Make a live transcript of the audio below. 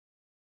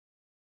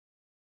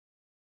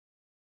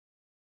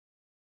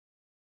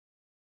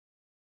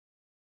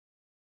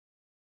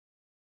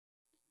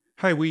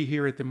Hi, we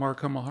here at the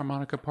Mark Hummel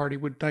Harmonica Party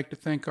would like to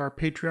thank our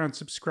Patreon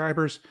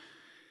subscribers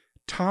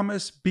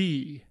Thomas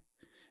B.,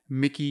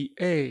 Mickey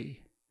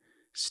A.,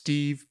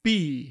 Steve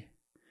B.,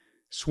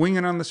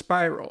 Swinging on the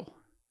Spiral,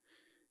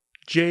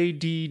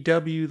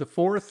 JDW the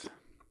Fourth,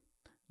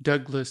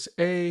 Douglas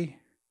A.,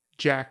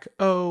 Jack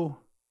O.,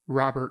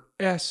 Robert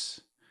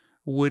S.,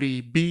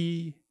 Woody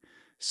B.,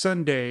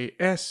 Sunday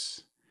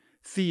S.,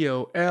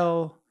 Theo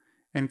L.,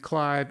 and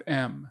Clive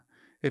M.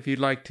 If you'd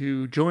like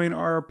to join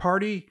our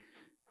party,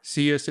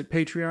 see us at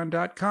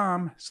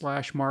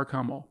patreon.com/Mark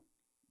Hummel.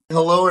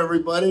 Hello,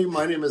 everybody.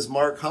 My name is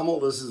Mark Hummel.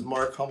 This is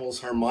Mark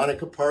Hummel's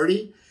Harmonica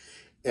Party,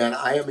 and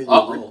I am in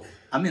Uh-oh.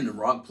 I'm in the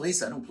wrong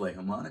place. I don't play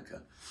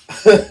harmonica.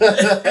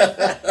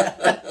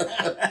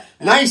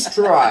 Nice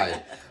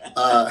try.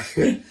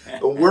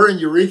 We're in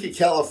Eureka,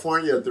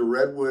 California at the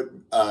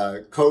Redwood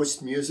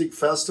Coast Music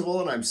Festival,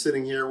 and I'm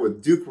sitting here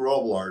with Duke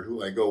Robillard,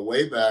 who I go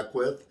way back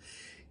with,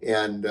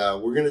 and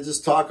we're going to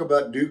just talk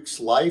about Duke's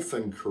life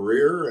and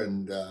career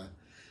and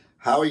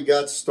how he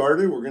got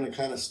started. We're going to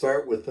kind of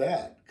start with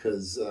that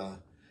because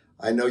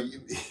I know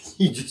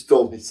you just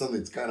told me something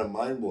that's kind of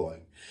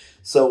mind-blowing.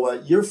 So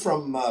you're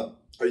from, are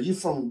you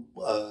from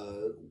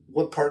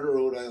what part of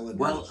Rhode Island?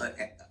 Well,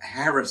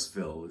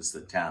 Harrisville is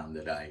the town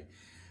that I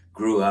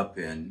grew up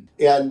in.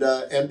 And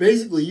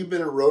basically you've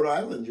been in Rhode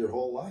Island your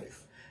whole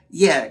life.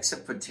 Yeah,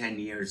 except for 10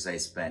 years I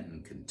spent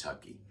in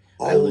Kentucky.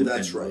 Oh,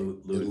 that's right.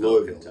 In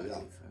Louisville, Kentucky.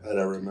 Yeah. And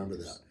I remember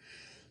that.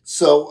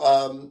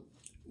 So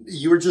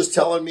you were just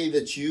telling me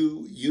that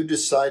you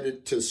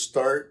decided to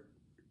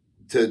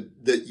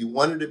that you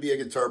wanted to be a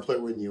guitar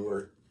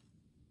player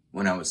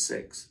when I was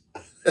 6.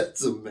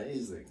 That's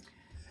amazing.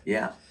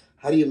 Yeah.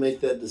 How do you make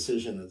that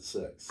decision at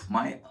 6?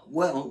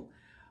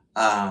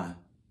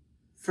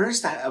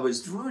 First I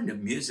was drawn to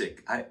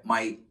music.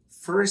 My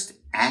first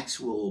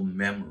actual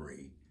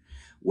memory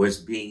was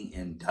being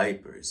in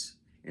diapers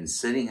and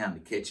sitting on the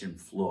kitchen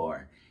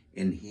floor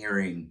and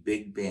hearing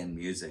big band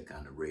music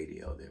on the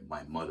radio that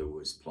my mother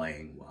was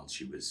playing while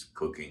she was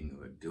cooking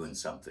or doing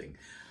something.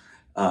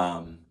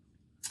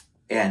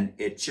 And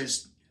it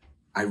just,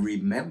 I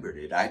remembered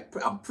it.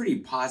 I'm pretty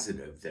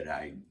positive that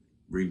I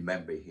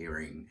remember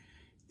hearing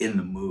In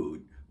the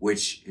Mood,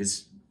 which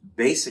is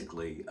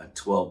basically a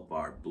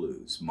 12-bar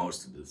blues.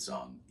 Most of the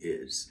song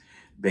is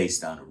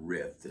based on a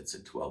riff that's a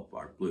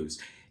 12-bar blues.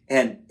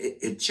 And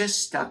it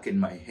just stuck in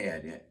my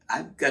head.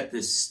 I've got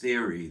this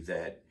theory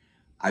that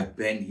I've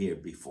been here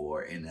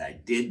before and I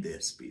did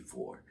this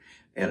before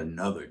at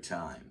another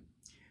time.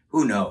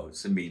 Who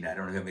knows? I mean, I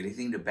don't have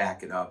anything to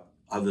back it up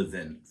other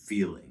than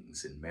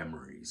feelings and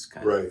memories,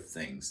 kind of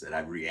things that I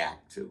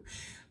react to.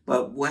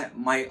 But when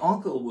my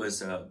uncle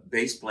was a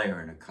bass player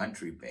in a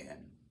country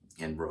band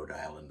in Rhode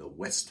Island, the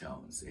West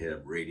Tones. They had a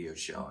radio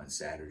show on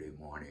Saturday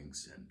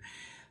mornings.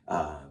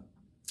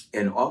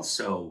 And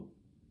also,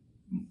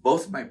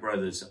 both of my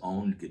brothers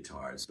owned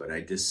guitars, but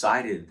I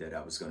decided that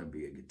I was going to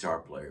be a guitar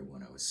player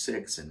when I was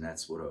 6, and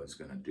that's what I was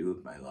going to do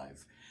with my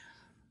life.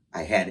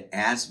 I had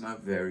asthma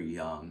very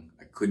young.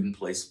 I couldn't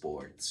play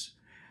sports.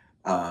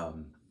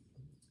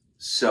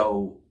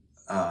 So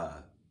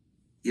I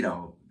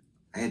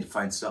had to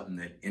find something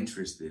that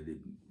interested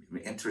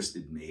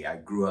me. I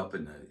grew up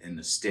in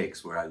the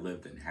sticks where I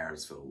lived in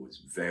Harrisville. Was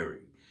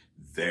very,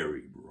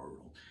 very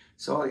rural.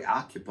 So I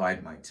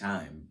occupied my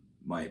time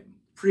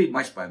pretty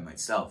much by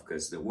myself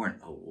because there weren't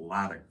a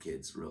lot of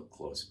kids real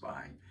close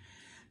by.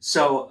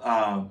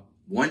 So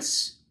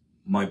once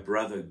my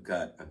brother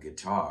got a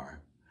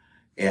guitar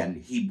and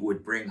he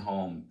would bring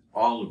home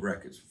all the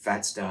records,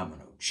 Fats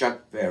Domino,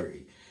 Chuck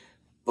Berry,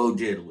 Bo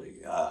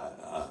Diddley,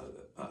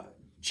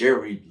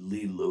 Jerry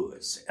Lee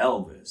Lewis,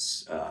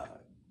 Elvis,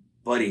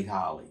 Buddy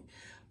Holly,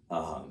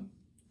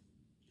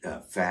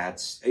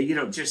 Fats,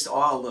 just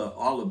all the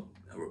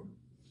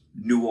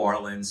New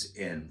Orleans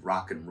and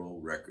rock and roll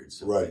records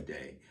of the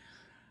day.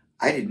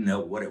 I didn't know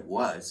what it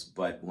was,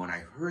 but when I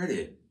heard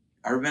it,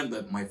 I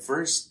remember my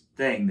first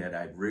thing that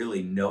I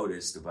really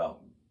noticed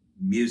about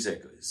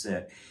music is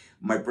that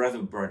my brother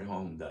brought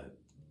home the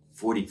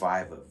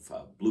 45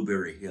 of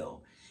Blueberry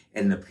Hill,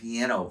 and the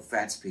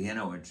Fats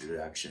piano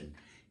introduction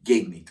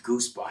gave me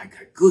goosebumps. I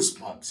got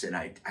goosebumps, and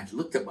I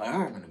looked at my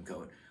arm and I'm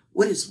going,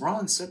 what is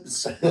wrong?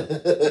 Something's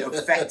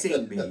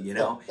affecting me,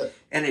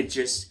 And it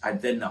just,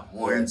 then the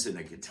horns and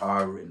the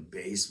guitar and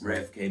bass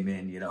riff came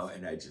in,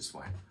 and I just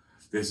went,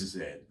 this is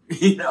it,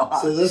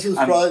 So this was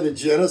probably the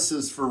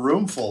genesis for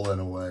Roomful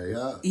in a way,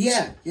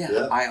 yeah.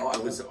 Yeah. I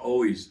was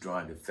always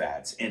drawn to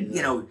Fats, and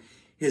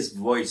his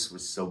voice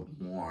was so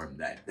warm,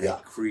 that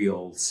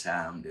Creole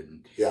sound,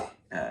 and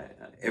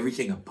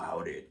everything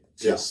about it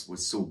just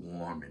was so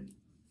warm and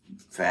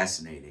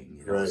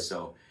fascinating,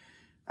 So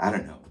I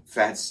don't know.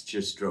 Fats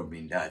just drove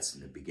me nuts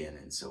in the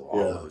beginning. So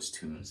all those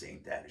tunes,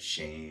 Ain't That a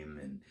Shame,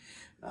 and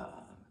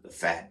The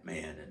Fat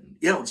Man, and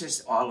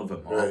just all of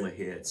them, all the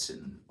hits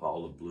and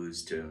all the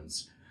blues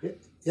tunes.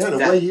 Yeah, in a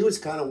way, he was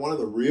kind of one of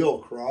the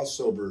real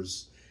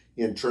crossovers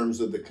in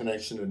terms of the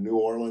connection to New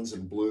Orleans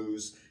and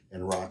blues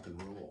and rock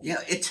and roll.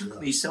 Yeah, it took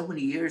me so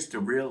many years to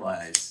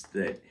realize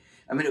that.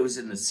 I mean, it was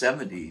in the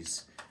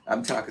 70s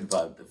I'm talking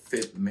about the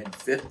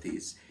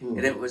mid-50s.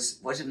 And it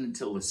wasn't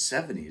until the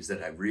 70s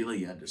that I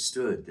really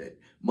understood that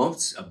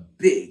a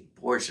big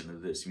portion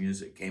of this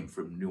music came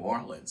from New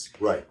Orleans.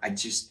 Right. I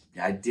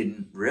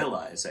didn't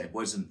realize, I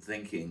wasn't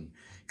thinking,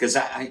 because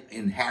I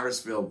in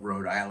Harrisville,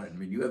 Rhode Island, I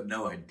mean, you have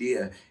no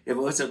idea. It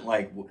wasn't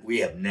like we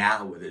have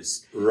now with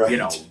this, Right.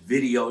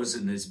 videos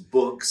and this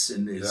books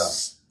and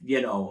this,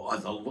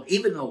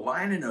 even the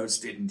liner notes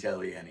didn't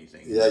tell you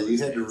anything. Yeah, you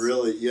had to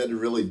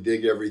really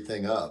dig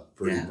everything up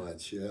pretty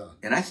much. Yeah.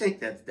 And I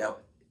think it's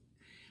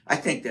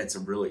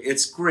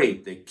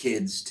great that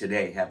kids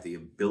today have the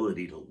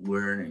ability to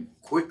learn and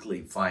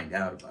quickly find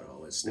out about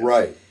all this stuff.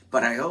 Right.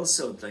 But I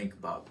also think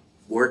about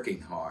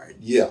working hard.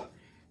 Yeah,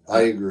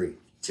 I agree.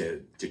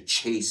 To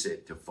chase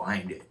it, to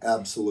find it.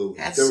 Absolutely.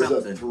 That's there was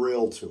something. A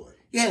thrill to it.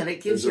 Yeah, and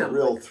it gives There's you a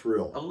real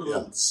thrill. a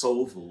little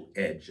soulful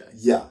edge. I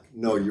think. Yeah,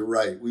 no, you're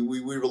right. We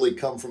really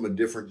come from a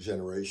different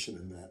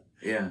generation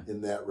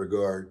in that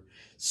regard.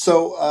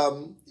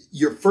 So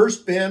your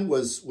first band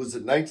was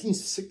it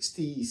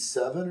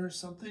 1967 or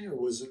something, or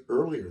was it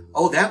earlier than that?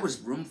 Oh, that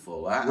was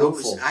Roomful. I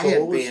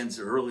had bands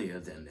earlier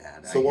than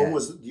that. So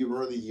do you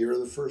remember the year of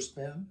the first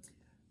band?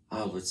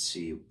 Let's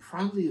see.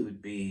 Probably it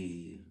would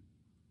be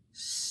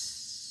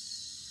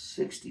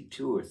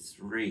 62 or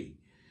 3.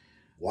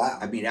 Wow.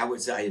 I mean, I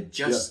had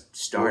just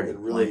started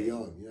really playing.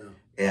 young, yeah.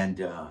 And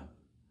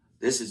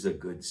this is a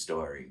good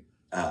story.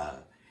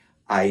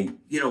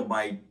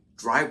 My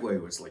driveway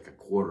was like a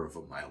quarter of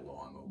a mile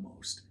long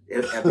almost.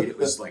 It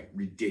was like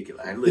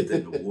ridiculous. I lived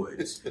in the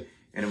woods,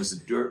 and it was a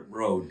dirt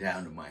road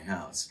down to my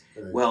house.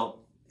 Right. Well,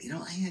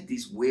 I had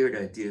these weird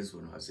ideas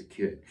when I was a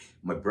kid.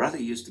 My brother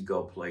used to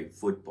go play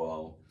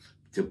football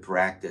to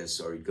practice,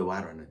 or he'd go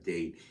out on a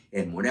date.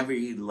 And whenever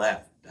he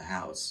left the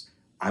house,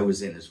 I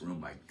was in his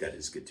room. I got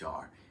his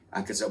guitar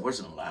because I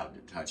wasn't allowed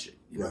to touch it.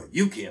 Right.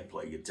 You can't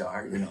play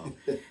guitar,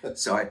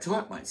 So I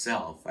taught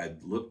myself. I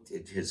looked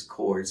at his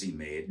chords he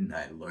made, and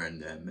I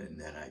learned them, and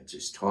then I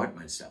just taught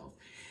myself.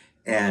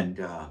 And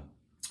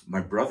my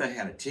brother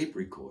had a tape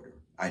recorder.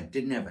 I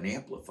didn't have an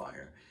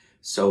amplifier.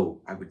 So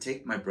I would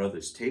take my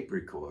brother's tape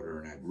recorder,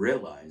 and I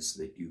realized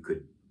that you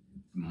could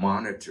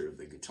monitor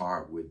the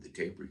guitar with the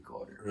tape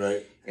recorder.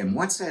 Right. And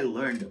once I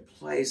learned to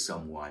play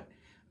somewhat,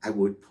 I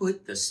would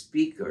put the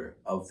speaker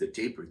of the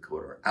tape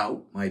recorder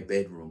out my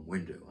bedroom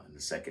window on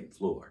the second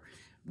floor.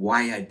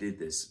 Why I did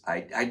this,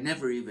 I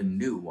never even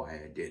knew why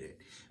I did it.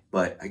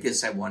 But I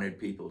guess I wanted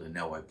people to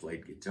know I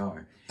played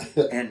guitar.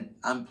 And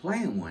I'm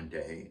playing one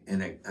day,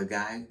 and a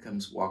guy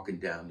comes walking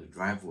down the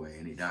driveway,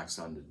 and he knocks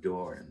on the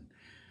door, and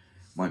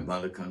my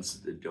mother comes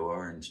to the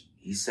door, and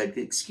he said,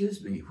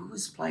 "Excuse me, who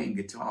is playing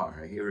guitar?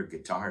 I hear a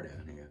guitar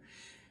down here."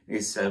 And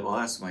he said, "Well,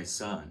 that's my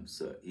son."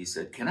 So he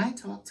said, "Can I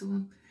talk to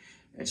him?"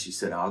 And she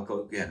said, "I'll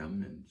go get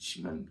him." And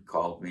she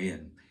called me,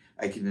 and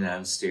I came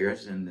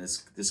downstairs, and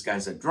this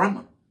guy's a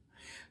drummer,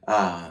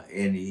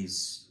 and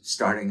he's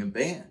starting a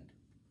band.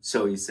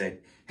 So he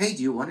said, "Hey,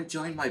 do you want to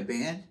join my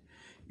band?"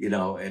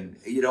 I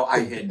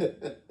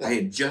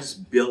had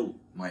just built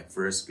my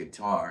first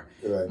guitar.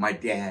 Right. My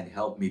dad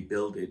helped me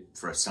build it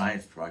for a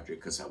science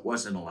project because I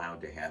wasn't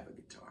allowed to have a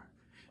guitar.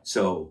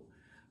 So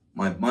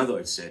my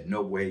mother said,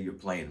 "No way you're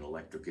playing an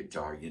electric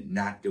guitar. You're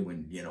not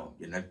doing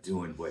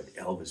what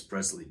Elvis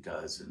Presley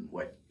does and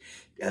what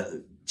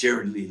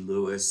Jerry Lee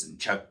Lewis and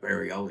Chuck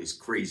Berry, all these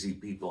crazy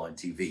people on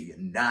TV. You're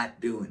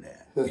not doing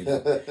that."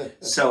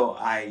 So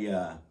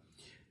I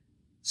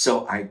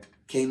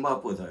came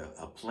up with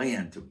a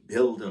plan to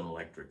build an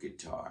electric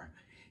guitar,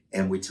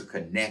 and we took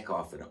a neck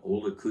off an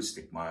old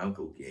acoustic my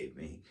uncle gave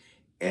me,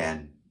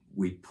 and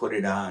we put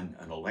it on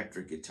an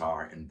electric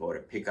guitar and bought a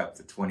pickup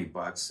for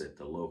 $20 at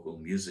the local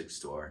music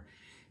store,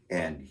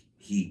 and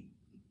he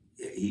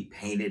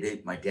painted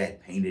it. My dad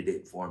painted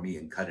it for me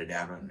and cut it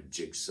out on a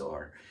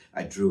jigsaw.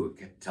 I drew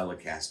a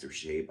Telecaster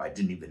shape. I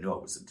didn't even know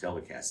it was a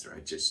Telecaster.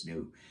 I just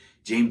knew.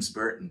 James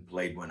Burton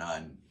played one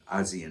on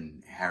Ozzie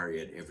and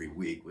Harriet every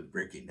week with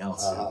Ricky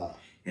Nelson.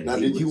 And now,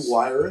 did you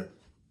wire it?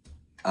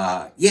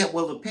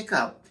 The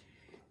pickup,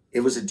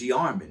 it was a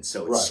de-arming,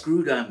 so it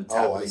screwed on the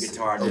top of the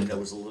guitar, and then there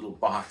was a little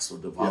box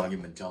with the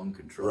volume and tone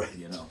control,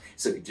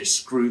 So you just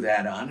screw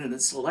that on, and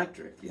it's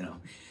electric,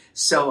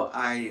 So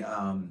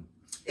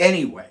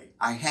anyway,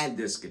 I had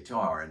this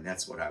guitar, and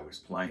that's what I was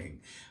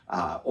playing.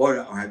 Or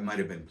I might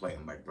have been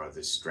playing my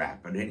brother's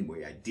Strat, but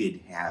anyway, I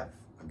did have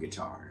a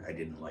guitar. I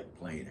didn't like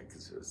playing it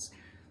because it was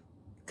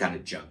kind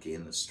of junky,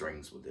 and the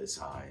strings were this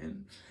high.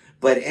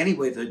 But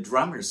anyway, the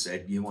drummer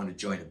said, "You want to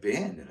join a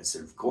band?" And I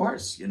said, "Of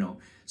course,"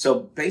 So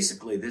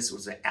basically, this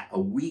was a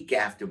week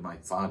after my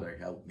father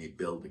helped me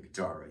build the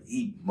guitar.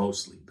 He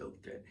mostly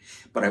built it.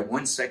 But I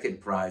won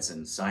second prize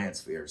in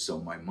science fair, so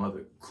my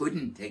mother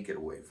couldn't take it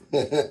away from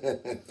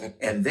me.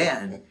 And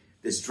then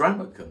this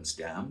drummer comes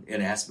down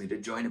and asked me to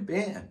join a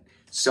band.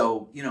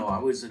 So, I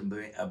was in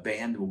a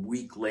band a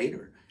week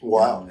later.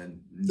 Wow.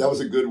 And that was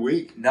a good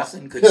week.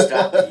 Nothing could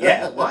stop me.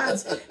 Yeah, it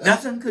was.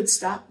 Nothing could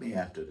stop me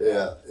after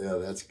that. Yeah,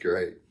 that's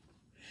great.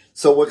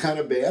 So what kind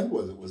of band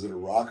was it? Was it a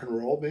rock and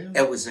roll band?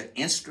 It was an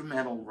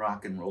instrumental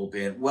rock and roll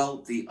band. Well,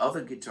 the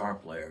other guitar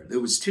player, there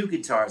was two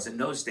guitars. In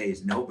those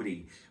days,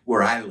 nobody,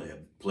 where I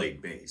lived,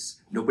 played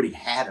bass. Nobody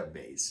had a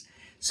bass.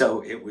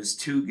 So it was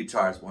two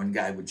guitars. One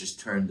guy would just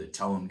turn the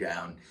tone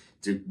down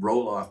to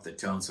roll off the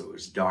tone so it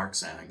was dark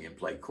sounding and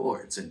play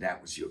chords, and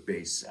that was your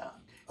bass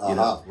sound.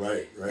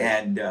 Right.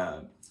 And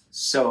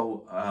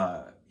so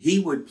he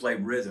would play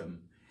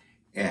rhythm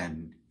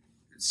and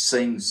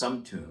sing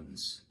some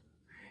tunes,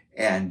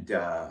 and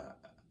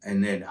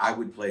then I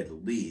would play the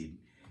lead,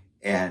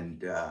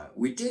 and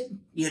we did,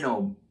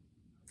 Dwayne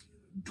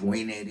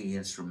Eddy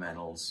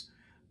instrumentals,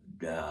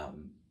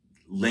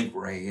 Link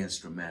Ray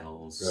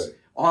instrumentals, right.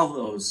 All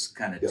those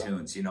kind of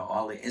tunes,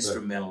 all the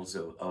instrumentals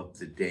of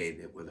the day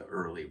that were the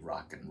early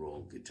rock and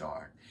roll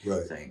guitar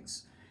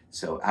things.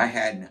 So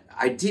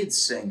I did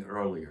sing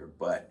earlier,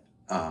 but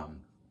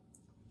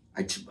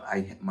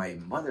my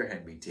mother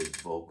had me take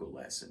vocal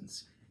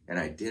lessons, and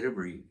I did a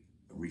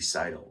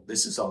recital.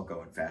 This is all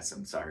going fast.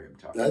 I'm sorry, I'm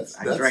talking.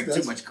 I drank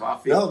too much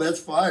coffee. No, that's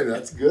fine.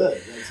 That's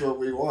good. That's what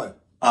we want.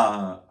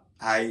 I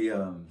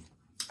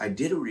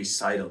did a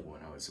recital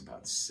when I was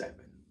about 7,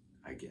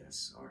 I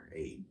guess, or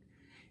 8,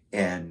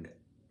 and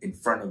in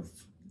front of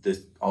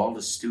all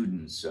the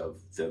students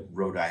of the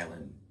Rhode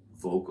Island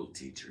vocal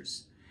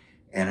teachers.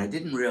 And I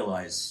didn't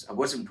realize, I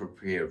wasn't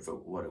prepared for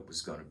what it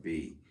was going to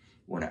be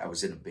when I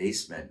was in a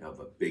basement of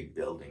a big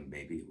building.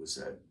 Maybe it was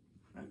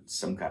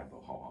some kind of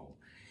a hall.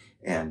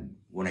 And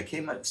when I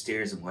came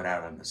upstairs and went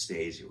out on the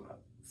stage, there were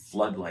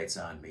floodlights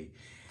on me,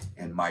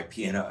 and my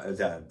piano,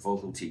 the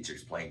vocal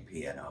teacher's playing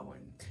piano,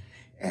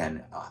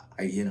 and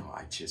I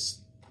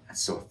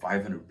saw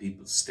 500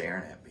 people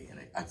staring at me, and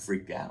I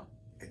freaked out.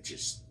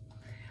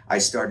 I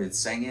started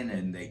singing,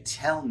 and they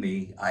tell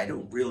me, I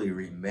don't really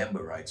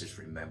remember, I just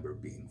remember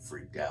being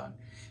freaked out.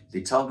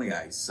 They told me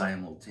I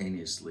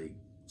simultaneously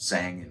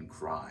sang and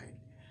cried.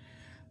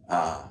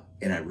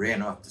 And I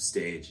ran off the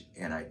stage,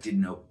 and I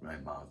didn't open my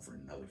mouth for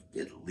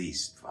at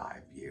least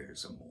 5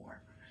 years or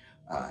more.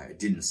 I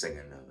didn't sing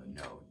another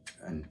note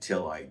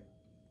until I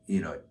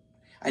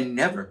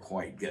never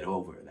quite get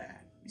over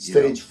that.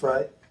 Stage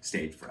fright?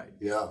 Stage fright.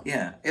 Yeah.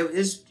 Yeah. It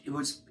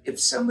was, if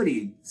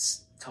somebody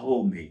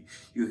told me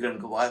you're going to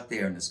go out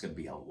there and there's going to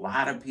be a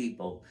lot of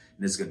people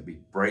and there's going to be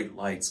bright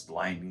lights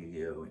blinding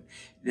you,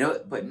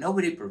 and but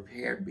nobody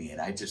prepared me,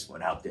 and I just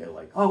went out there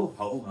like, oh,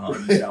 hold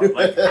on,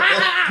 like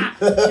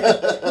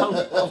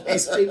all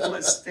these people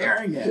are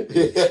staring at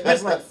me.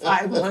 There's like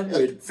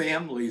 500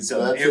 families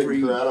of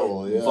every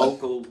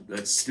vocal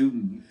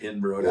student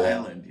in Rhode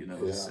Island,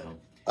 so.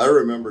 I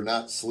remember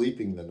not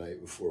sleeping the night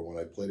before when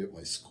I played at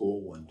my school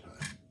one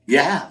time.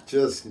 Yeah.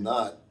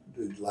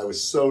 I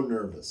was so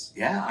nervous.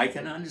 Yeah, I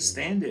can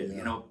understand it.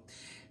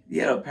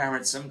 Yeah.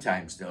 Parents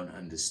sometimes don't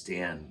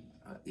understand,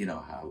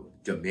 how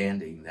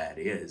demanding that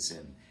is.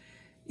 And,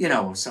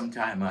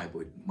 sometime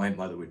my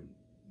mother would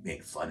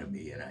make fun of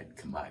me, and I'd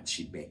come out,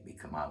 she'd make me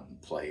come out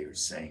and play or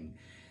sing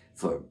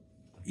for,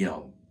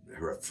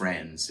 her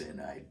friends,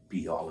 and I'd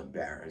be all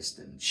embarrassed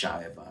and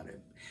shy about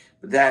it.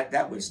 But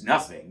that was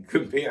nothing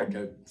compared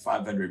to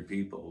 500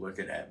 people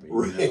looking at me.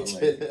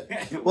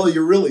 Right. Well,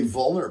 you're really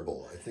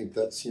vulnerable. I think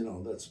that's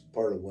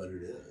part of what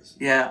it is.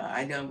 Yeah,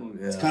 I know.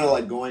 It's kind of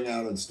like going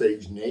out on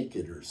stage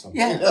naked or something.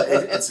 Yeah,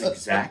 it's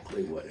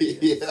exactly what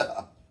it is.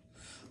 Yeah.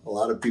 A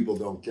lot of people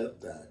don't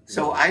get that.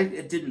 So I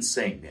didn't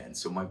sing then.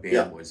 So my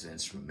band was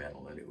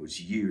instrumental, and it was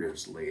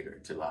years later,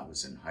 till I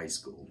was in high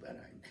school, that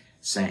I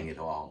sang it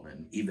all.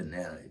 And even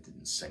then, I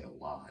didn't sing a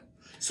lot.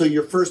 So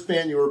your first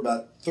band, you were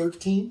about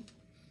 13?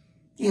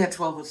 Yeah,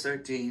 12 or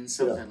 13,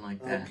 something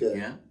like that. Okay.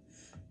 Yeah.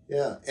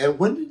 Yeah. And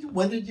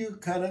when did you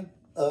kind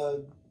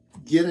of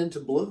get into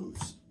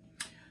blues?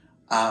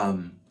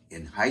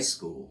 In high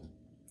school.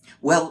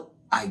 Well,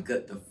 I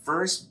got the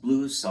first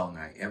blues song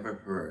I ever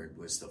heard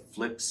was The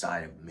Flip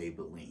Side of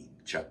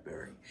Maybelline, Chuck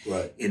Berry.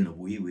 Right. In the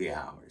wee wee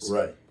hours.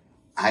 Right.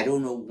 I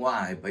don't know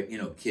why, but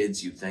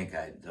kids, you think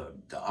the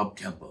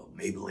up-tempo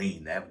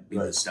Maybelline, that would be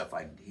the stuff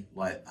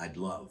I'd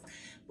love.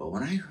 But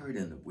when I heard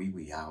In the Wee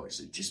Wee Hours,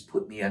 it just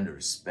put me under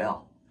a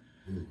spell.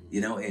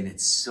 Mm-hmm. And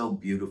it's so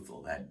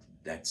beautiful,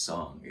 that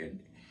song. And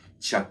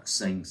Chuck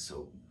sings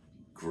so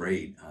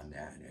great on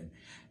that. And,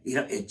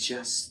 it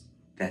just,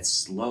 that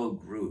slow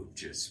groove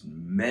just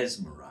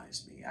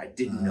mesmerized me. I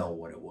didn't know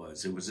what it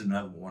was. It was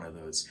another one of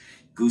those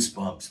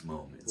goosebumps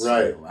moments.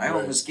 Right. I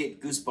almost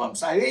get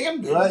goosebumps. I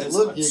am getting goosebumps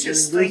Look, you're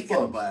just getting thinking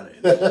goosebumps. about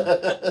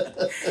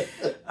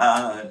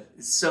it.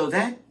 So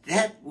that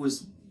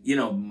was,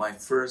 my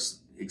first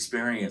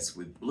experience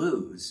with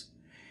blues.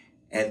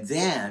 And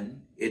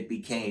then it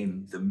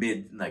became the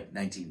mid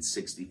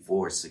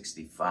 1964,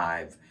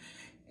 65,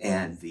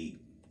 and the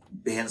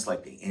bands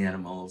like the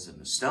Animals and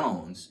the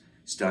Stones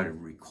started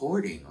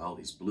recording all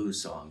these blues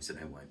songs, and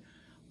I went,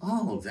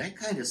 oh, that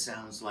kind of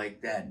sounds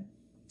like that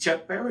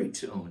Chuck Berry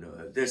tune,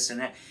 or this and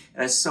that.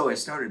 And so I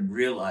started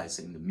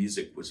realizing the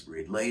music was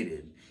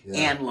related.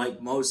 Yeah. And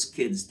like most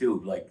kids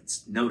do, like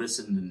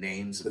noticing the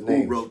names of The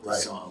names, who wrote the right,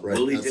 song. right.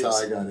 Willie That's how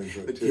I Dixon, got into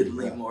it the too, Kid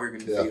Lee yeah.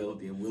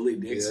 Morganfield, and Willie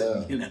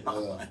Dixon, you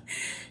know. Yeah.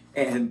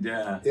 And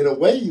in a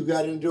way, you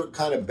got into it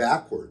kind of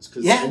backwards,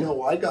 because Yeah. I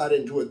know I got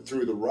into it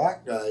through the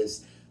rock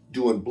guys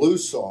doing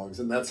blues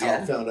songs, and that's how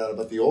I found out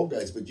about the old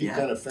guys. But you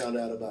kind of found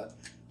out about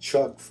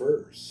Chuck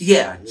first.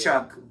 Yeah,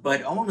 Chuck,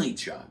 but only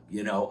Chuck,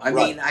 you know. I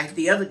Right. mean,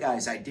 the other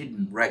guys I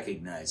didn't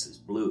recognize as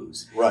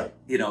blues, Right.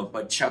 you know,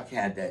 but Chuck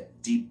had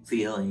that deep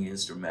feeling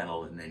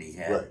instrumental, and then he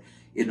had Right.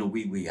 In the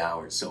Wee Wee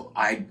Hours. So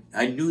I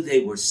knew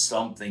they were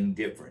something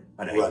different,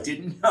 but I Right.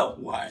 didn't know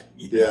what.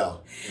 You Yeah.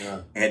 know?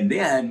 Yeah. And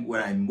then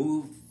when I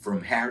moved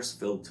from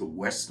Harrisville to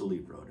Westerly,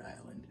 Rhode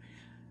Island,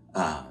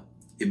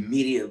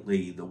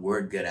 immediately the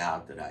word got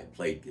out that I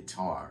played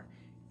guitar.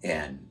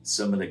 And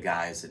some of the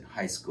guys in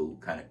high school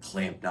kind of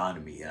clamped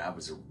onto me, and I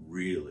was a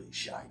really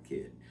shy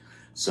kid.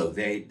 So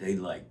they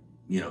like,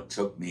 you know,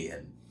 took me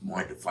and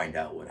wanted to find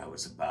out what I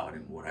was about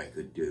and what I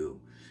could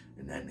do.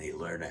 And then they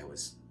learned I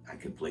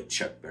could play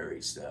Chuck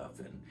Berry stuff.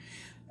 And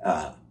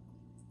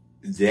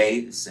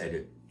they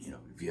said, you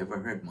know, have you ever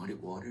heard Muddy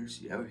Waters?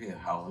 You ever hear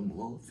Howlin'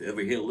 Wolf? You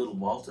ever hear Little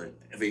Walter?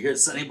 Ever hear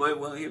Sonny Boy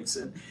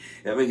Williamson?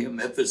 Ever hear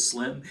Memphis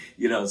Slim?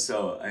 You know,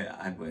 so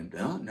I went,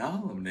 oh,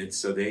 no. And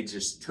so they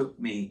just took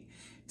me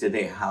to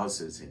their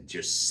houses and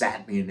just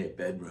sat me in their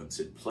bedrooms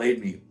and played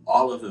me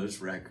all of those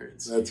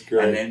records. That's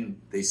great. And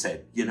then they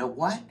said, you know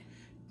what?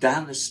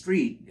 Down the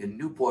street in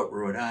Newport,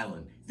 Rhode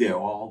Island, they're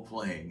all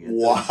playing at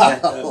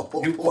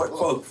the Newport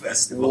Folk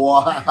Festival.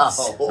 Wow.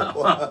 So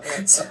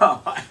That's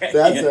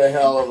a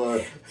hell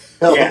of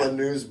a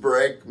news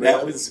break, man.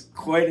 That was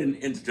quite an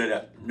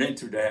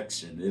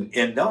introduction.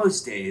 In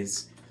those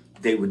days,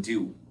 they would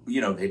do,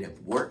 you know, they'd have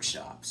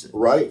workshops.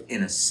 Right.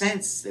 In a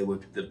sense, they were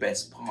the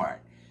best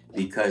part,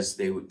 because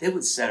they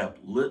would set up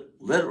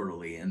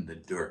literally in the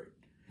dirt.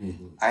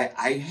 Mm-hmm.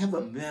 I have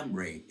a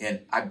memory,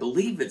 and I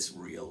believe it's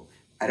real.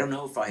 I don't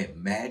know if I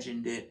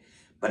imagined it,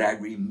 but I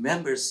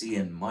remember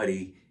seeing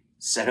Muddy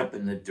set up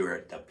in the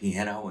dirt, the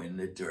piano in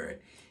the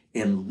dirt,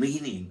 and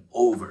leaning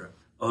over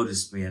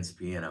Otis Mann's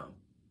piano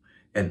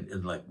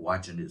and like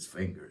watching his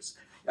fingers.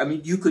 I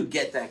mean, you could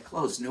get that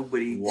close. There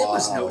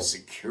was no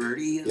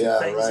security and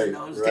things in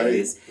those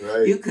days.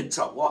 Right. You could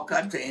walk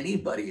up to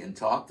anybody and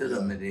talk to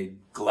them, and they'd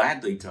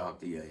gladly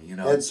talk to you, you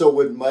know. And so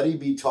would Muddy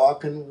be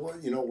talking,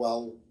 you know,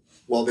 while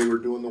they were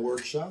doing the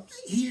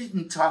workshops? He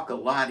didn't talk a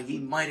lot. He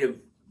might have,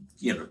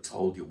 you know,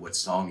 told you what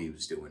song he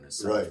was doing or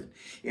something. Right.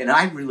 And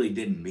I really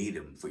didn't meet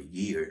him for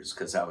years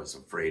because I was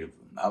afraid of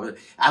him.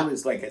 I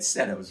was like I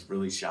said, I was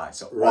really shy.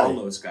 So all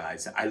those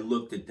guys, I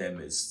looked at them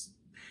as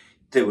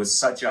they were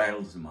such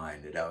idols of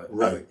mine that I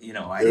they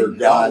didn't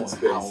gods,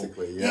 know how.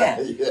 basically. Yeah,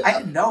 I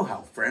didn't know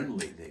how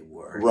friendly they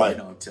were. Right. You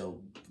know,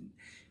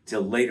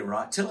 till later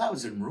on, till I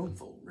was in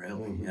Roomful,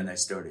 really, and I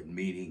started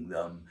meeting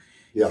them.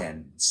 Yeah.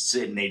 And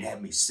they'd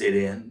have me sit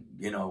in.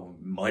 You know,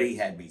 Muddy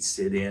had me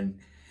sit in.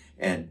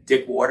 And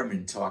Dick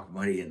Waterman talked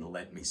Muddy into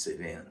letting me sit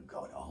in. I'm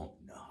going, oh,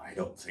 no, I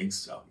don't think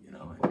so, you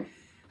know. And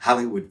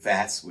Hollywood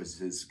Fats was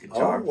his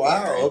guitar player.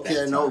 Oh, wow.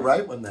 Okay, I know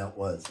right when that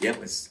was. Yeah, it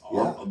was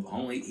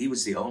he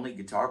was the only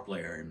guitar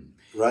player.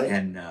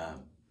 And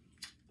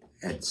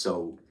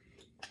so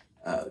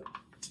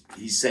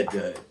he said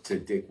to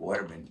Dick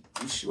Waterman,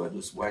 you sure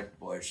this white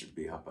boy should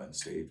be up on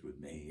stage with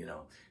me, you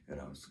know? And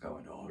I was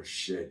going, oh,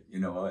 shit, you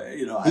know.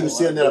 He was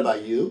saying that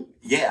about you?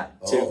 Yeah.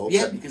 Oh, okay.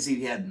 Yeah, because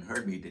he hadn't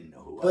heard me, didn't know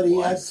who I was. But he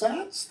had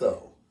Fats,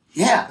 though.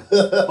 Yeah,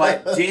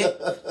 but Dick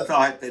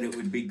thought that it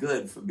would be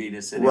good for me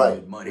to sit in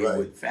with Muddy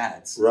with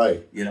Fats.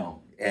 Right. You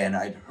know, and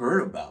I'd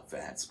heard about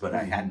Fats, but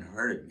I hadn't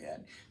heard him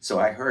yet. So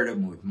I heard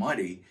him with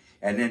Muddy,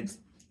 and then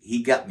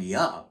he got me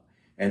up.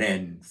 And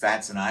then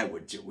Fats and I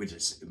would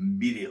just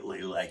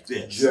immediately like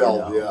this.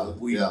 Gelled,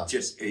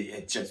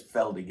 It just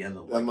fell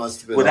together. That must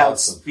have been without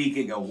awesome.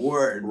 Speaking a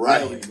word.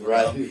 Right, really,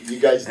 right. know? You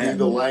guys knew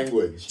the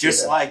language.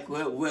 Just like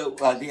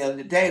the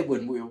other day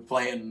when we were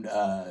playing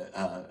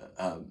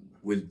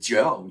with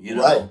Joe, you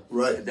know.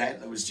 Right.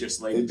 That was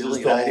just like It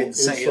Billy just and I didn't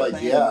say a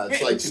thing.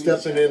 it's like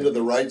stepping into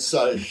the right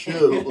size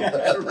shoe.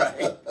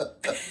 Right.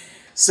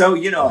 So,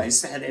 you know, I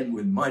sat in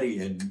with Muddy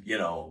and, you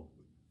know,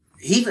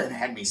 he even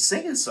had me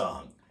sing a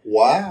song.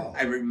 Wow.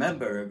 I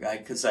remember,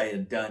 because I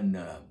had done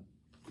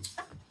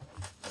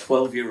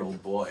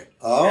 12-Year-Old Boy.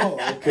 Oh,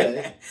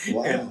 okay.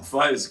 Wow. And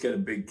Fuzz got a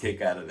big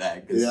kick out of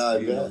that because I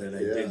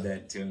did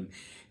that tune.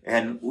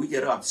 And we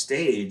get off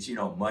stage, you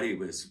know, Muddy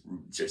was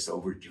just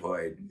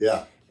overjoyed.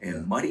 Yeah.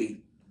 And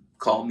Muddy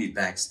called me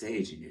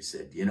backstage and he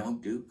said, you know,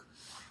 Duke,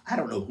 I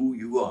don't know who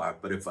you are,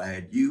 but if I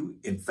had you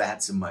and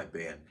Fats in my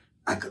band,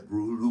 I could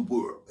rule the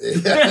world.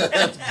 Yeah,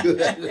 that's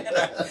good.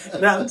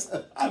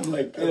 I'm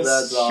like this,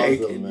 that's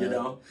shaking, awesome, you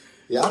know.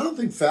 Yeah, I don't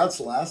think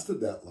Fats lasted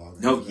that long.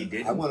 No, he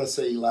didn't. I want to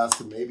say he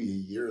lasted maybe a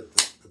year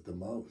at the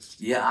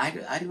most. Yeah,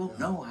 I don't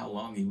know how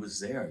long he was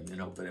there, you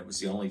know, but it was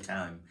the only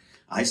time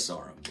I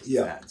saw him with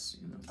Fats.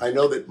 You know. I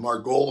know that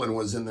Margolin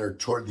was in there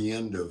toward the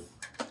end of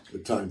the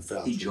time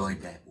Fats. He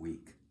joined that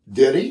week.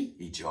 Did he?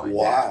 He joined.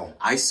 Wow. That.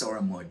 I saw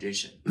him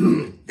audition.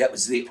 That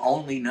was the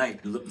only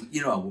night.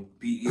 You know,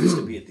 he used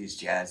to be at these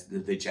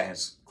the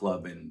jazz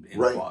club in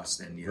Right.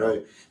 Boston. You know,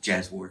 Right.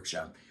 jazz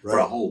workshop for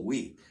Right. a whole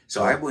week.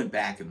 So Right. I went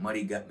back and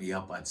Muddy got me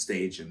up on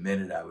stage. The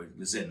minute I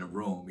was in the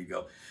room, he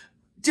go,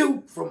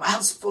 "Dude from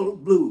House Full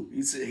of Blue."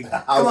 He said,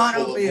 "Come on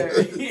over here."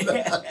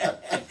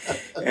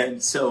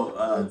 And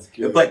so,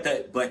 but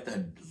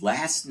the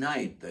last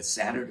night, the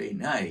Saturday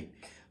night,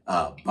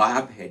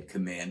 Bob had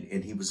come in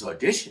and he was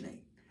auditioning.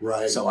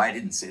 Right. So I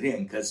didn't sit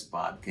in because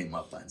Bob came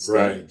up on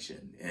Right. stage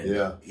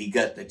and he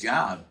got the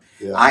job.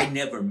 Yeah. I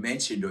never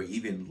mentioned or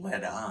even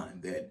let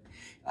on that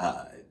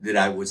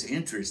I was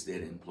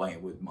interested in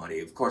playing with Muddy.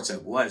 Of course I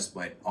was,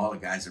 but all the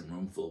guys in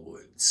Roomful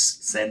were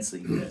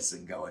sensing this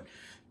and going,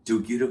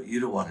 "Dude, you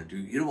don't want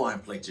to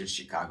play just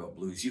Chicago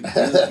blues. You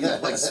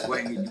play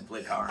swing and you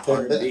play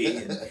R&B,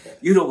 and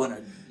you don't want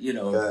to, you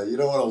know." You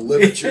don't want to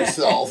limit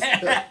yourself.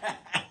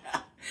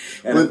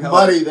 And With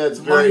Muddy, that's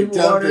very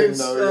tempting,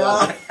 though.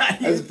 Yeah.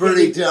 That's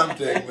pretty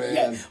tempting,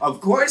 man. Yeah, of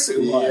course it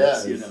was.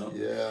 Yes, You know.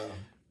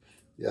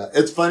 Yeah.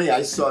 It's funny.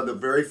 I saw the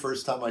very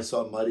first time I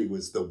saw Muddy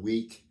was the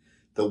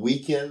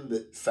weekend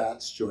that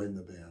Fats joined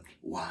the band.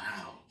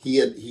 Wow.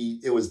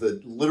 It was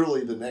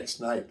literally the next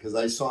night because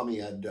I saw him. He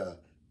had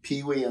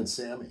Pee Wee and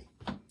Sammy.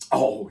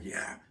 Oh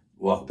yeah.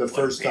 Well, The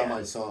first time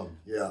I saw him.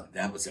 Yeah.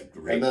 That was a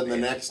great. And then the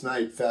band. next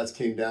night, Fats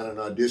came down and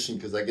auditioned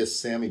because I guess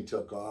Sammy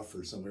took off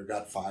or something or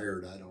got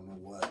fired. I don't know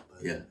what.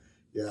 But Yeah.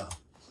 Yeah.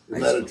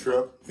 Isn't that a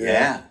trip?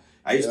 Yeah.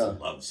 I used to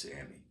love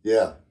Sammy.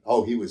 Yeah.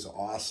 Oh, he was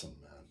awesome,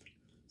 man.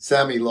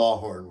 Sammy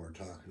Lawhorn we're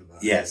talking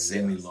about. Yes,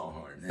 Sammy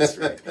Lawhorn. That's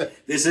right.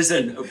 This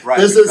isn't a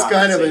private This is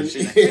kind of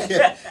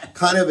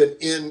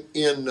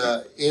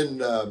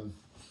conversation.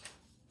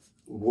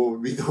 what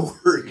would be the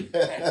word?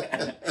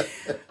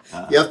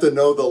 You have to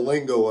know the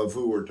lingo of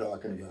who we're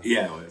talking about.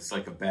 Yeah, well, it's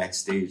like a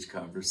backstage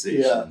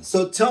conversation. Yeah.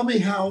 So tell me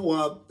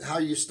how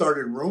you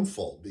started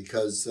Roomful,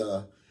 because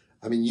I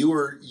mean you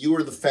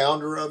were the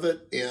founder of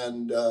it,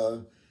 and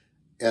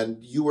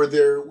you were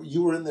there.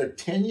 You were in there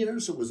 10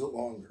 years, or was it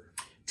longer?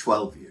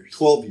 12 years.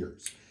 12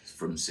 years.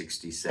 From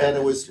 67. And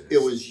it was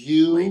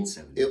you. late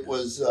 79. It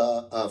was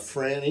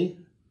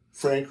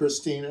Fran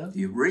Christina.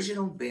 The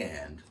original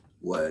band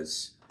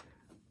was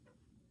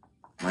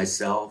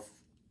myself,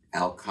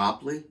 Al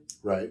Copley,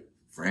 Right.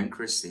 Fran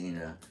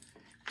Christina,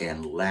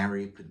 and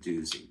Larry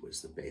Peduzzi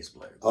was the bass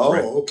player. Oh,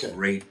 Great, okay.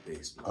 Great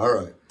bass player. All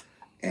right.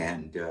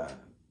 And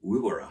we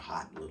were a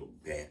hot little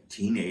band,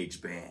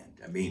 teenage band.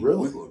 I mean,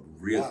 Really? we were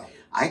really. Wow.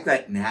 I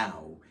got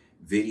now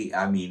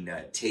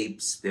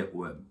tapes that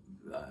were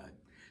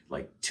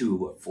like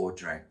 2 or 4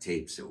 track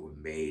tapes that were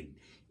made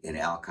in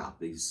Al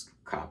Copley's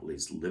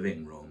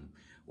living room,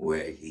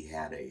 where he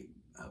had a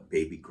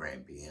baby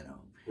grand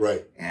piano.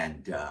 Right.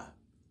 And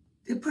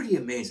they're pretty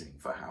amazing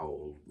for how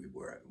old we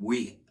were.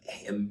 We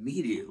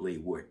immediately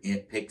were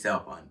picked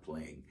up on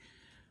playing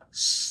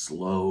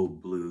slow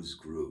blues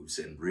grooves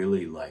and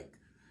really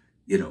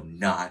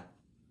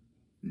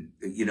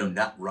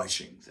not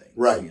rushing things.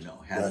 Right.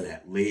 Having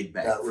that laid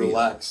back That feeling.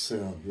 relaxed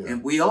sound. Yeah.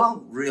 And we all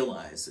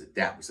realized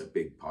that was a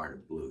big part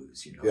of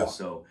blues, Yeah.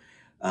 So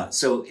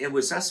it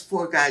was us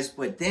 4 guys,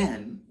 but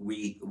then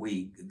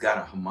we got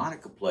a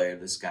harmonica player,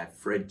 this guy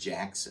Fred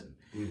Jackson,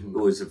 Mm-hmm. who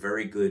was a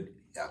very good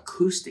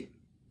acoustic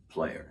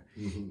player.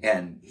 Mm-hmm.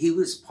 And he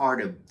was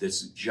part of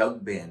this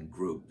jug band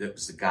group that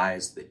was the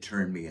guys that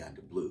turned me on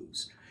to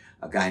blues.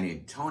 A guy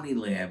named Tony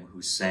Lamb,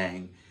 who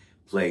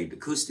played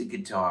acoustic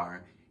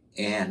guitar,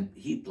 and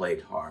he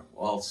played harp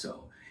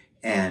also.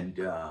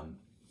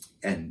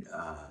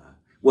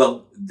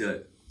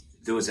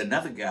 There was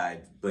another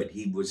guy, but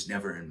he was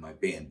never in my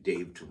band,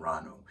 Dave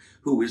Toronto,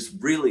 who was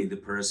really the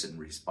person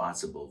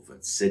responsible for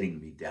sitting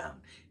me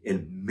down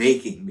and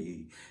making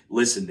me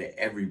listen to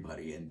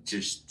everybody and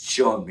just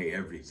showing me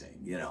everything,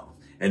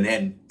 and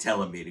then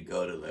telling me to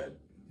go to the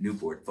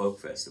Newport Folk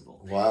Festival.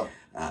 Wow.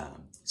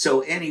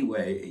 So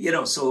anyway,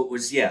 so it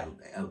was,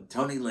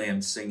 Tony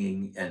Lamb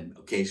singing and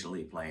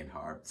occasionally playing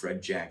harp,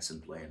 Fred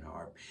Jackson playing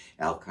harp,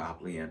 Al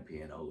Copley on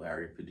piano,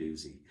 Larry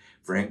Peduzzi,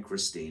 Frank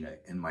Christina,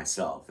 and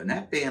myself. And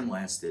that band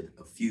lasted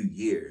a few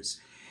years.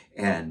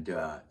 And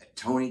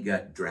Tony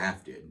got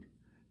drafted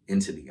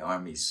into the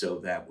Army, so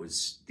that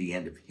was the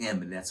end of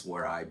him, and that's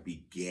where I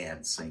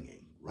began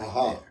singing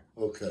there.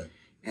 Okay.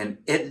 And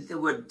there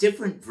were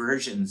different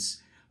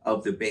versions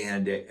of the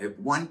band. At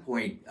one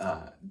point,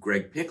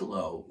 Greg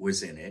Piccolo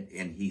was in it,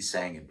 and he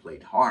sang and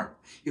played harp.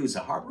 He was a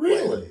harp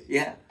player. Really?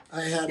 Yeah.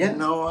 I had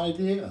no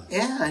idea.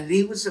 Yeah, and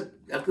he was a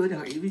good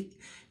harp.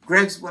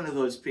 Greg's one of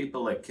those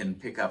people that can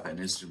pick up an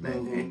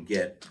instrument and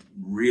get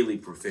really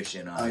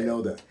proficient on it. I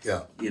know that.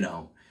 Yeah.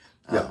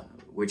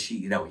 Which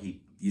he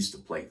used to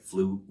play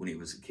flute when he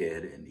was a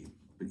kid, and he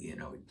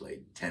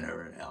played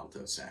tenor and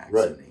alto sax,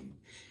 Right. and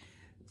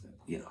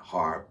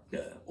harp,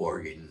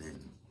 organ,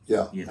 and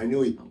Yeah. I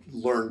knew he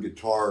learned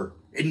guitar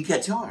and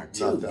guitar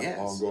too. not that yes.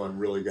 long ago and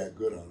really got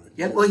good on it.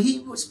 Yeah, well, he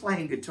was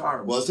playing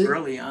guitar Was he?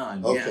 early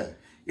on. Okay.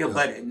 Yeah,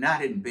 but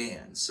not in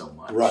bands so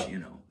much. Right.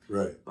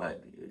 Right.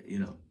 But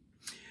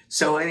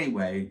So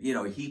anyway,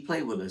 he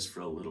played with us for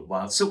a little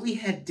while. So we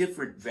had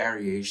different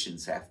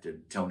variations after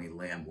Tony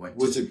Lamb went.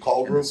 Was it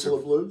called Roomful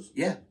of Blues?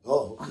 Yeah.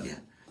 Oh, Oh okay. yeah.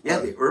 Yeah,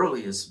 Right. the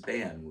earliest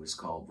band was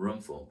called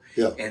Roomful.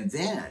 Yeah. And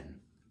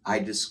then I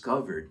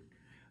discovered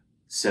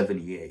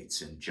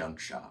 78s and junk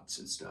shops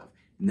and stuff.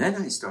 And then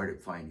I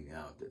started finding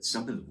out that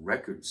some of the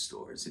record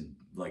stores in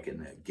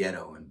the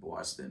ghetto in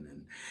Boston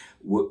and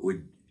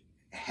would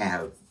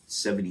have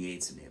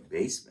 78s in their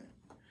basement.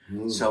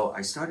 So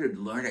I started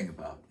learning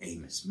about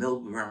Amos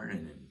Milburn,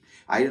 and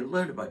I had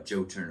learned about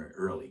Joe Turner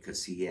early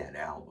because he had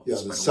albums. Yeah,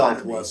 the but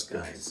Southwest a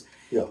lot of these guys,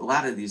 Yeah. a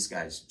lot of these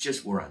guys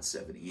just were on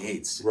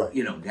 78s. Right.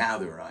 Now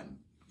they're on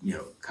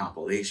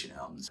compilation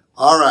albums.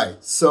 All right,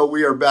 so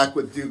we are back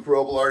with Duke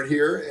Robillard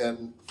here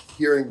and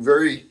hearing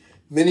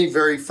many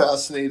very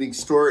fascinating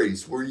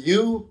stories. Were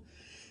you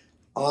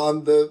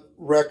on the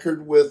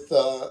record with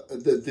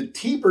the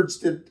T-Birds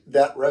did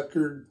that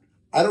record?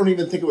 I don't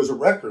even think it was a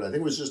record. I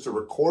think it was just a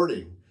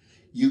recording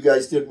you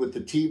guys did with the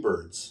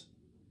T-Birds.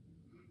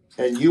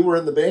 And you were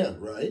in the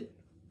band, right?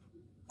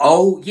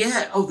 Oh,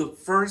 yeah. Oh,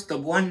 the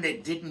one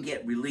that didn't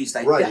get released.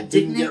 Right, it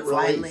didn't get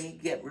finally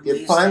get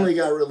released? It finally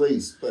got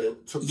released, but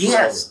it took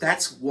Yes,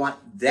 forever.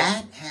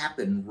 that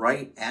happened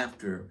right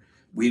after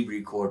we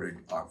recorded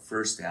our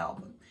first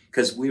album.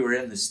 Because we were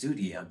in the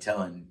studio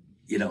telling,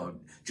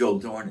 Joel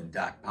Dorn and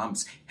Doc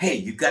Pumps, hey,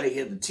 you got to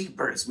hear the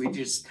T-Birds. We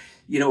just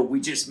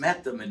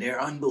met them and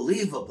they're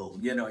unbelievable.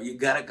 You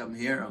got to come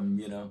hear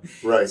them,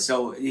 Right.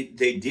 So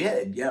they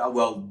did. Yeah,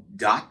 well,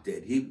 Doc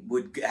did. He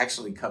would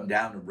actually come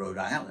down to Rhode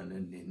Island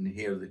and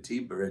hear the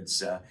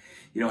T-Birds, at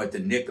the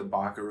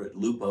Knickerbocker at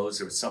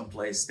Lupo's or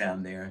someplace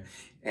down there.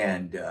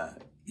 And,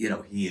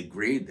 he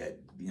agreed that,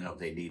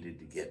 they needed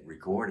to get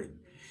recorded.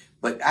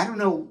 But I don't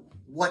know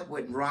what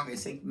went wrong. I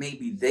think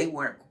maybe they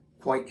weren't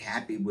quite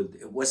happy with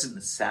it. Wasn't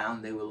the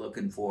sound they were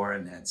looking for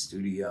in that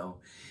studio.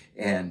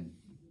 And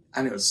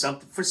I don't know,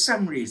 for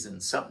some reason,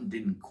 something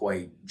didn't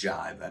quite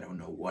jive. I don't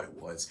know what it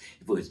was.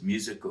 If it was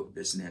music or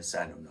business,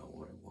 I don't know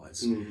what it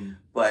was. Mm-hmm.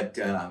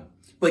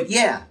 But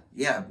yeah,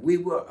 we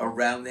were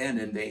around then,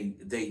 and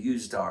they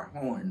used our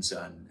horns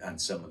on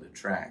some of the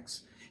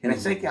tracks. And I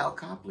think Al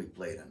Copley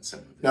played on some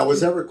of it. Now,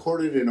 was that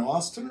recorded in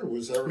Austin or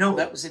was that recorded? No,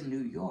 that was in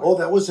New York. Oh,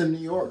 that was in New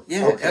York.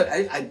 Yeah,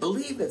 Okay. I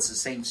believe it's the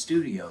same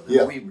studio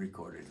that we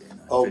recorded in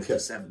on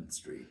 57th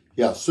Street.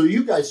 Yeah, so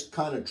you guys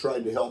kind of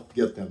tried to help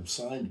get them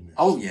signed.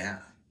 Oh, yeah.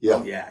 Yeah.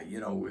 Oh, yeah.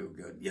 We were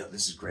good. Yeah,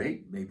 this is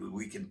great. Maybe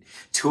we can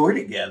tour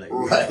together.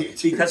 Right.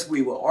 Because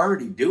we were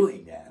already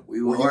doing that.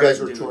 You guys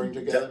were touring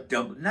together?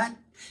 Not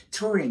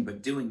touring,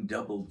 but doing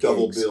double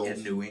bills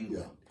in New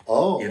England. Yeah.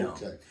 Oh,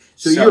 okay.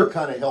 So you were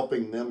kind of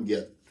helping them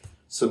get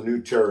some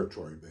new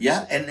territory, basically.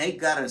 Yeah, and they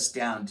got us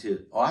down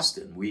to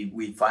Austin.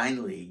 We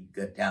finally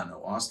got down to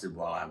Austin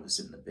while I was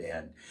in the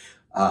band.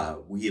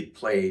 We had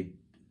played,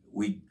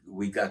 we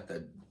got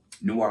the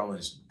New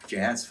Orleans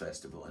Jazz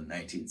Festival in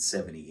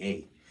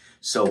 1978.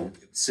 So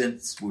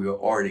since we were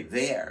already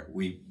there,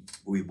 we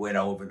went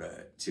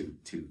over to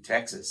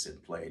Texas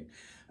and played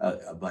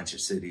a bunch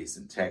of cities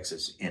in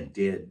Texas and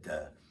did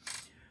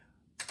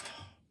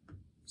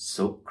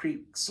Soap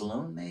Creek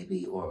Saloon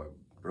maybe, or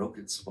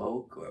Broken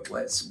Spoke, or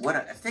what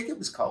I think it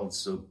was called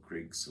Soap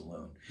Creek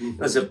Saloon. Mm-hmm. It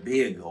was a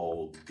big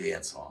old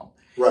dance hall.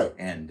 Right.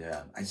 And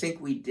I think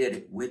we did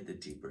it with the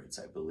T-Birds,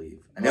 I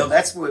believe. I know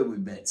that's where we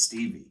met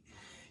Stevie.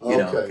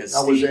 Okay.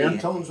 Now, was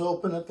Antone's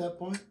open at that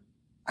point?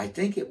 I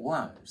think it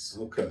was.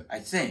 Okay. I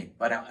think,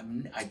 but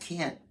I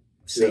can't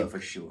say for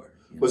sure.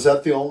 Was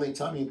that the only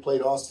time you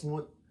played Austin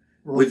with?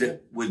 Well,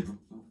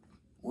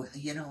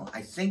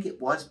 I think it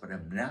was, but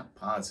I'm not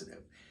positive.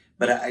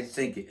 But I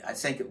think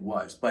it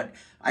was. But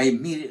I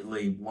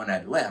immediately, when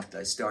I left,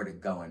 I started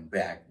going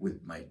back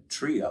with my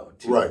trio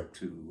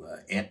to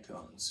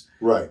Antone's.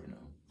 Right.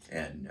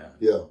 And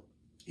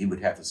he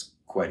would have us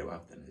quite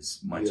often, as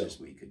much as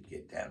we could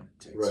get down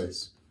to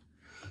Texas.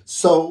 Right.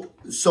 So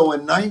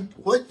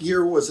what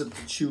year was it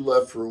that you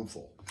left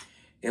Roomful?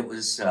 It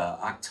was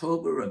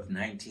October of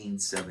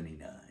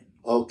 1979.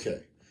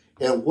 Okay.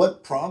 And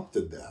what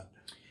prompted that?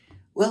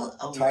 Well,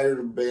 tired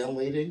of band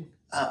leading?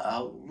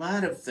 A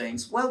lot of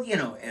things. Well,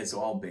 as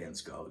all bands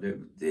go,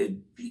 there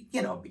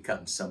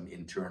becomes some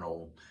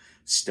internal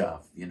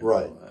stuff,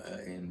 Right.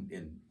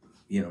 And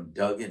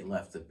Doug had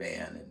left the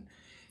band,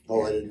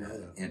 I didn't know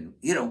that.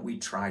 And we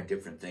tried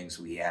different things.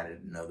 We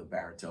added another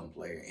baritone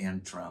player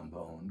and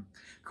trombone,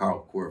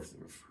 Carl Quirth,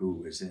 who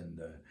was in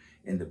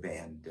the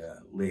band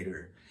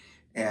later,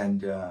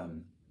 and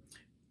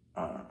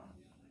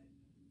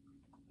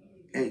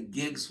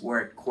gigs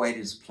weren't quite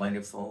as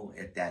plentiful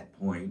at that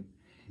point.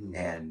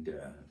 And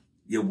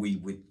we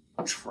would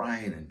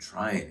try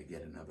to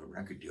get another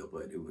record deal,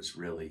 but it was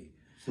really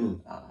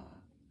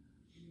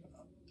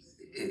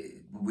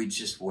we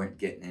just weren't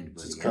getting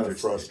anybody. It's kind of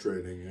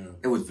frustrating. Yeah,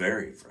 it was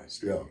very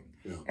frustrating.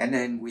 Yeah. And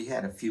then we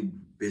had a few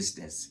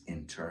business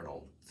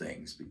internal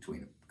things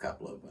between a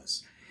couple of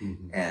us,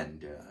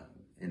 and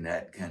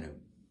that kind of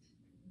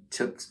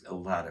took a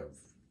lot of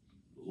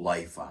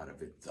life out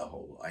of it. The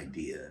whole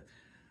idea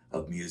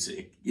of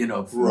music, you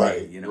know, for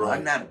Right, me. You know, right.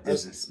 I'm not a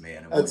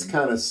businessman. That's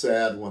kind of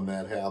sad when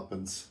that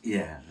happens.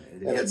 Yeah.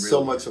 And it's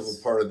so much of a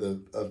part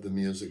of the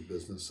music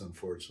business,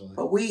 unfortunately.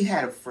 But we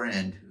had a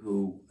friend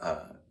who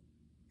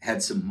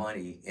had some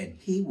money, and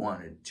he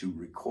wanted to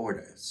record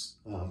us.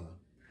 Uh-huh.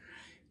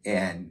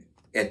 And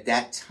at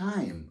that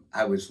time,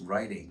 I was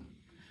writing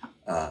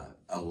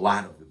a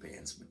lot of the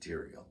band's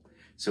material.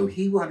 So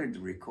he wanted to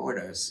record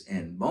us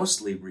and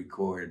mostly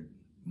record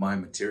my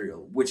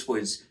material, which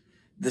was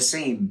the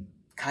same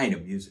kind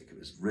of music. It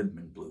was rhythm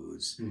and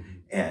blues,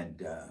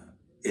 and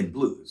in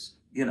blues,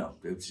 you know,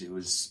 it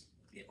was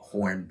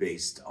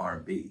horn-based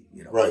R&B,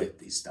 you know, Right.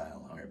 50s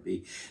style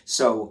R&B.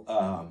 So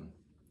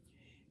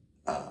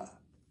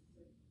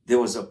there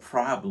was a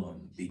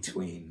problem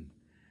between,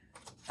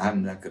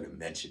 I'm not going to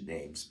mention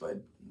names,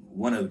 but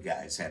one of the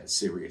guys had a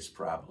serious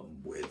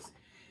problem with,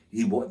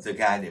 the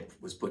guy that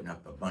was putting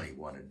up the money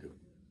wanted to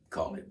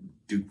call it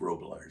Duke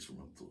Robillard's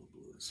Roomful of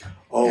Blues.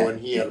 Oh, and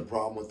he had a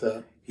problem with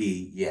that?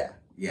 Yeah.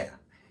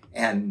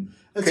 And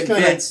That's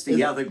convinced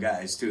the other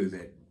guys, too,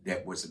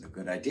 that wasn't a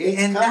good idea.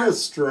 It's and kind of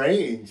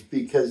strange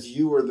because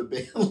you were the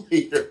band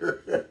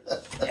leader.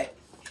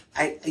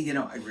 I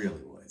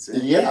really was.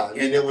 Yeah, I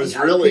mean, it was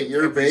really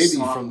your baby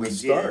from the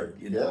start.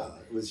 You know? Yeah,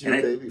 it was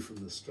your baby from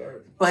the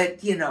start.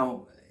 But, you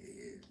know,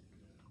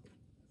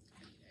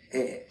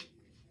 it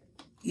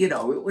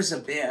was a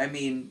band. I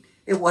mean,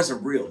 it was a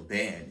real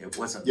band. It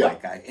wasn't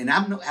like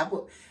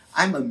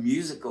I'm a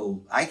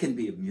musical. I can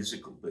be a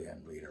musical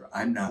band leader.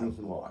 I'm not a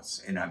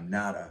boss, and I'm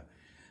not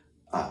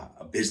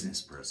a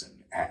business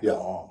person at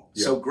all.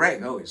 Yeah. So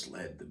Greg always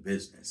led the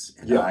business,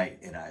 and I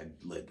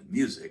led the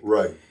music.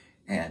 Right.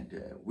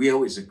 And we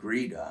always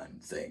agreed on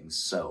things,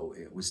 so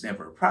it was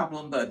never a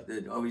problem. But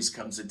it always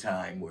comes a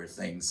time where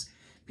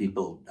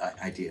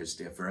ideas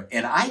differ.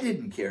 And I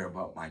didn't care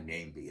about my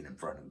name being in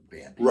front of the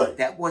band. Right.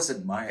 That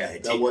wasn't my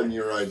idea. That wasn't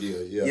your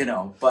idea, yeah. You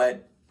know,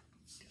 but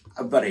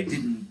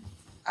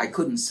I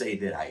couldn't say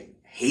that I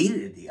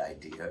hated the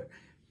idea,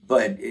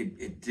 but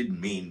it didn't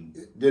mean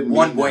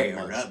one way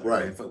or another.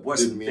 Right. If it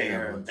wasn't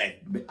there,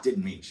 that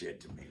didn't mean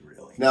shit to me,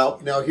 really. Now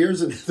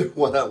here's another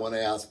one I want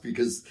to ask,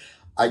 because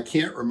I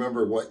can't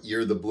remember what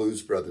year the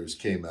Blues Brothers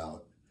came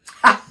out.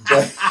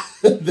 But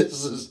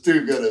this is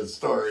too good a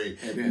story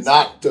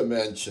not to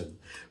mention.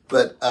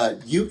 But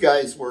you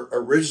guys were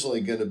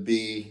originally going to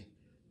be,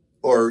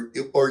 or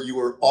you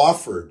were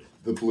offered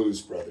the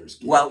Blues Brothers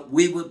gig. Well,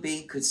 we were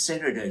being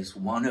considered as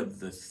one of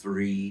the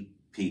three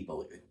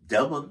people.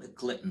 Delbert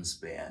McClinton's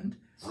band.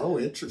 Oh,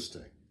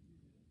 interesting.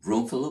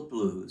 Roomful of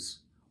Blues,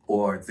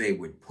 or they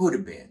would put a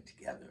band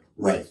together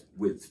with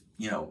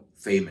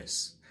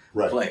famous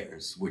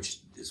players, which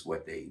is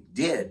what they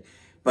did.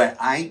 But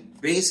I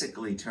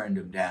basically turned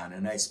them down,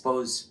 and I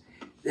suppose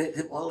I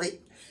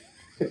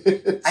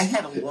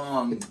had a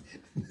long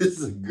This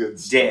is a good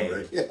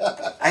story. day.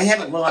 I had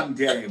a long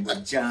day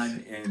with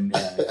John and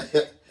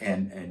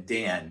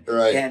Dan,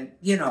 Right. and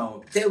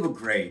they were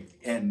great.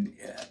 And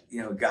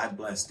God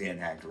bless Dan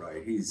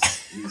Aykroyd. He's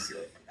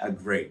a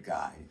great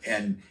guy,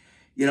 and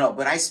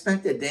but I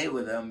spent the day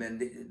with him,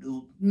 and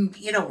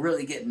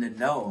really getting to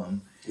know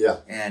him.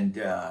 Yeah. And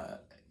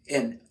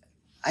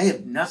I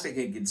have nothing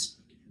against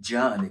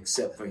John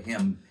except for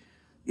him,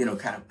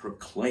 kind of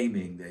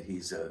proclaiming that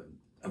he's a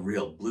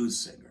real blues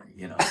singer,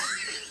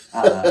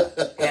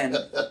 and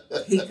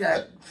he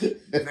got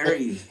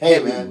very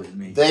heavy with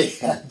me. They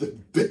had the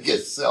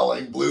biggest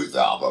selling blues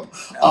album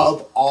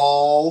of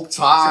all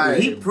time.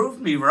 So he proved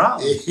me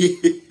wrong.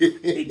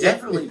 He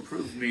definitely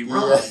proved me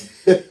wrong.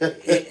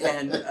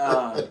 And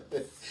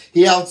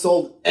he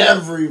outsold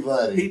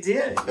everybody. He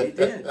did.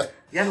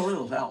 He had a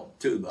little help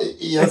too, though.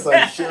 Yes,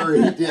 I'm sure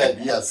he did.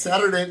 Yeah,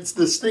 it's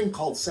this thing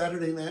called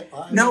Saturday Night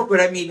Live. No,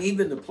 but I mean,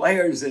 even the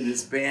players in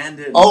his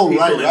band and Oh,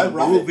 people right, in the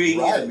right, movie.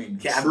 right. I mean,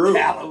 True.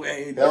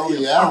 Calloway, Hell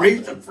yeah.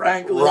 Aretha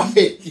Franklin. Right.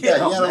 Yeah, he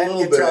had a Matt little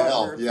bit of Guitar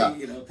help. Murphy, Yeah.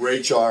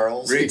 Ray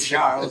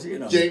Charles.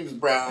 James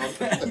Brown.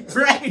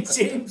 Right,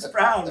 James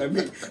Brown. I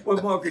mean,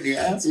 what more could you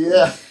ask for?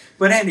 Yeah.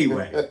 But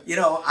anyway,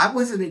 I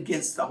wasn't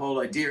against the whole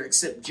idea,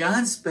 except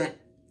I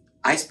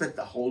spent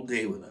the whole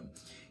day with him,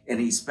 and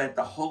he spent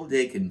the whole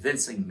day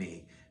convincing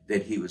me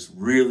that he was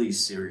really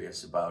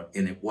serious about,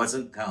 and it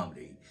wasn't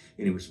comedy,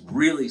 and he was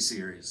really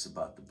serious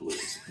about the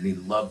blues, and he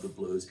loved the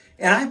blues,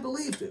 and I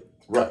believed him.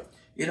 Right.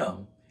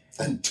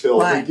 Until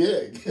But- the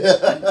gig.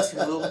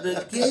 Until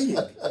the gig.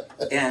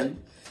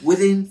 And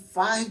within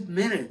 5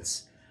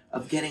 minutes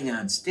of getting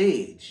on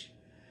stage,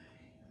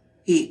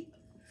 he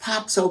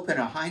pops open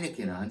a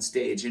Heineken on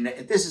stage, and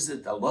this is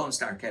at the Lone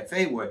Star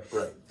Cafe, where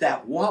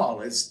that wall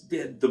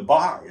the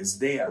bar is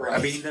there. Right.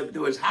 I mean,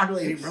 there was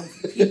hardly any room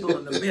for people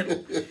in the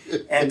middle.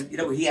 And,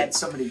 he had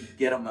somebody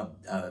get him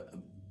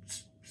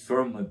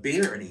throw him a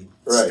beer, and he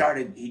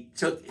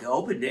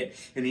opened it,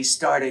 and he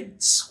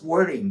started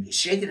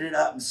shaking it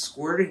up and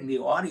squirting the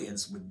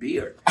audience with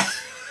beer.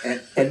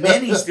 And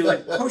then he's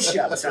doing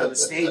push-ups on the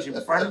stage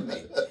in front of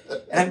me.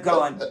 And I'm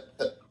going,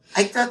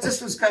 I thought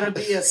this was going to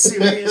be a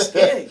serious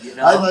gig, you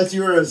know. I thought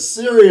you were a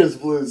serious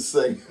blues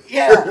singer.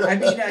 Yeah, I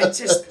mean,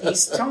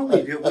 he's told me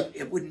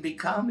it wouldn't be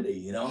comedy,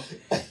 you know.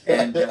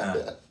 And,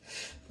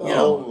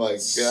 Oh my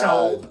God.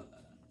 So,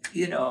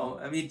 you know,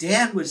 I mean,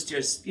 Dan was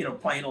just, you know,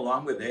 playing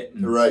along with it.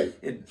 And, Right.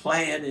 And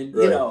playing and,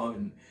 Right. you know,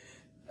 and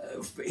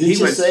Did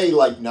you say he,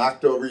 like,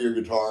 knocked over your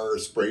guitar or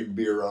sprayed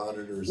beer on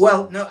it or something?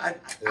 Well, no,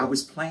 I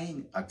was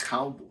playing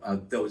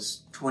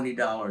those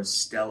 $20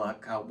 Stella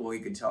cowboy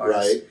guitars.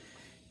 Right.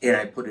 And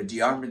I put a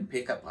DeArmond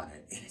pickup on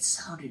it, and it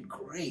sounded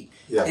great.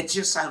 Yeah. It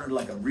just sounded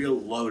like a real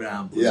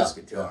low-down blues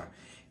guitar.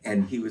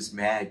 And he was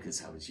mad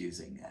because I was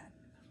using that.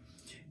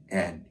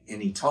 And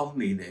he told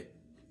me that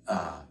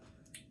oh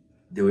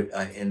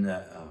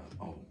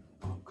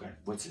God,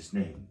 what's his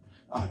name?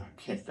 Oh, I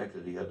can't think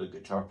of the other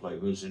guitar player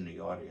who's in the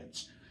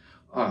audience.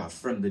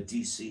 From the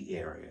D.C.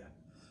 area.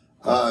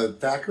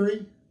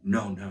 Thackeray?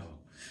 No.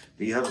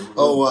 The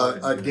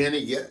other.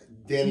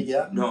 Danny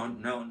Gatton?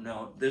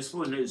 No. This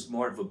one is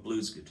more of a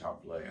blues guitar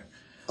player.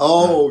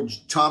 Oh,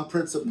 Tom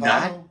Principato?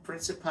 Not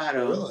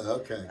Principato. Really?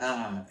 Okay.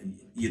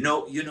 You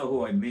know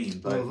who I mean,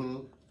 but Mm-hmm.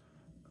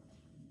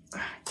 I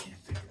can't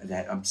think of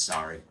that. I'm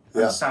sorry.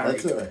 Yeah, I'm sorry.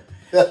 that's all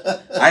right.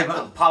 I'm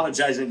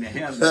apologizing to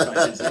him as much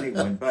as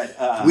anyone, but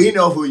We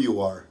know who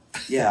you are.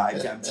 yeah,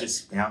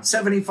 I'm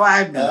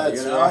 75 now.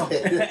 That's you know?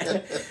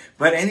 right.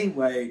 But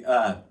anyway,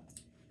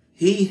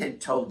 he had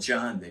told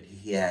John that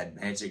he had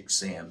Magic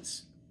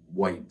Sam's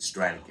white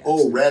Stratocaster.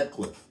 Oh,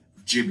 Radcliffe.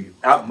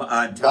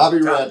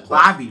 Bobby Radcliffe.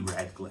 Bobby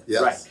Radcliffe.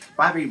 Yes. Right.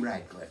 Bobby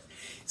Radcliffe.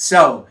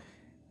 So,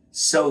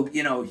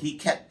 you know, he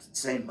kept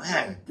saying,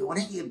 man, why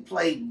don't you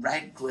play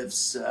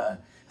Radcliffe's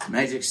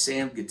Magic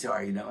Sam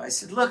guitar? You know, I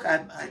said, look,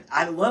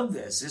 I love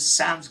this. This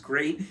sounds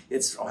great.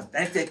 It's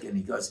authentic. And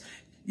he goes,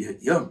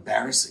 you're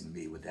embarrassing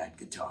me with that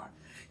guitar,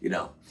 you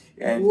know.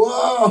 And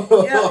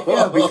Whoa!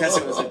 Yeah, because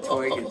it was a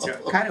toy guitar,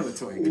 kind of a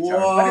toy guitar,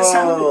 but it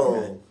sounded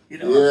good. You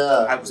know,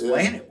 Yeah, I was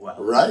playing it well.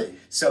 Right.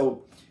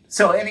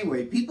 So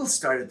anyway, people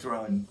started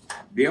throwing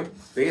beer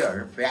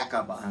back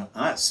up on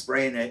us,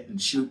 spraying it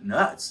and shooting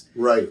us.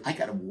 Right. I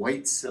got a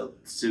white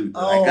silk suit that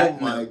Oh, I got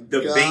in my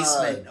the God.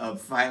 basement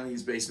of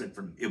Filey's basement.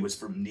 It was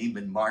from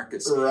Neiman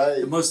Marcus.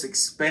 Right. The most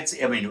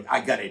expensive. I mean,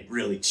 I got it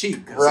really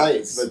cheap. Right, it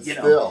was, but you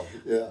know, still,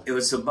 yeah. it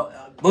was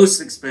the most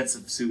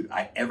expensive suit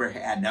I ever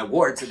had, and I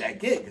wore it to that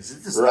gig because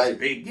it's just like a Right.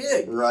 big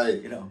gig.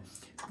 Right. You know,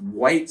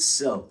 white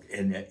silk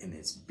and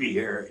it's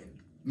beer and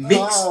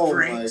mixed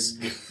drinks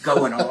my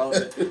going all over.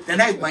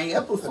 Then my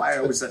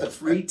amplifier was a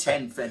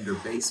 310 Fender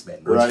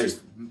Bassman, which Right.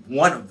 is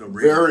one of the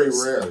Very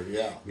rarest. rare,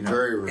 yeah. You know,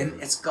 Very rare.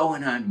 and it's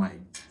going on my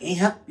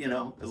amp, you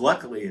know.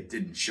 Luckily, it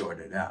didn't short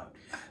it out.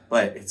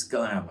 But it's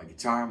going on my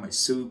guitar, my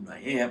suit, my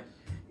amp,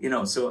 you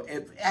know. So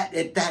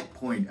at that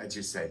point, I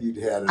just said, You'd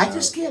had it I out.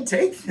 just can't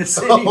take this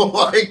Oh, anymore.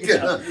 I you can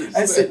know. understand.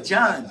 I said,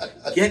 John,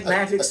 get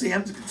Magic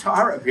Sam's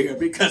guitar up here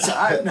because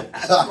I'm not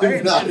I'm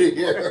playing not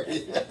anymore.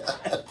 here.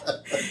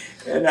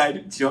 And I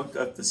jumped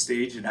up the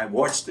stage and I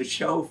watched the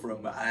show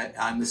from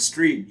on the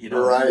street, you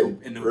know, Right,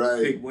 in the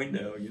right. big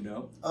window, you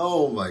know.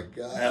 Oh, my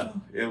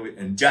God.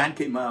 And John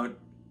came out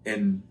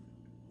and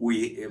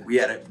we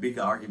had a big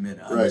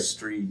argument on the Right.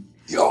 street.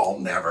 You'll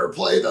never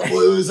play the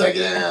blues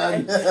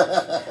again.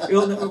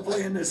 You'll never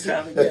play in this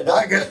town again.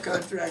 I got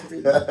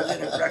contracted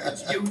Atlantic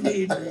Records. You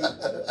need me.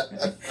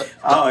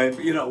 Oh, and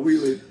you know,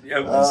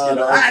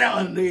 I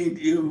don't need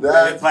you.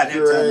 That's By that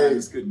time, I great.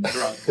 was getting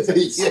drunk because I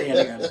was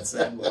standing on the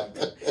sidewalk.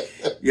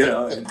 You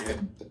know, and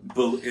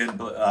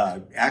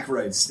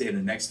Aykroyd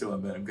standing next to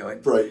him, and I'm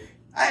going, Right.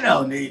 I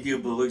don't need you,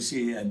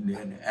 Belushi.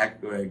 And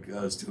Aykroyd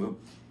goes to him,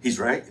 he's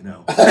right, you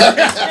know.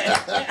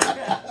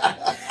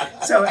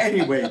 So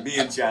anyway, me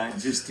and John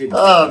just didn't.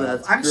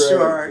 That's I'm great,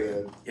 sure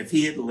man. if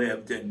he had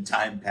lived and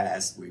time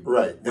passed, we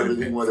Right. would have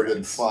Everything would have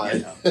been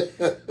friends, fine. you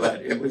know.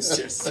 But it was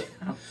just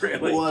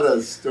really. What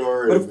a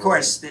story. But of man.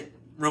 course, the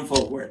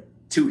roomful weren't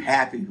too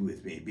happy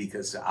with me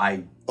because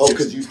I. Oh, just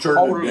 'cause you turned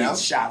it totally down?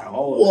 shot a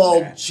hole in Well,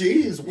 that.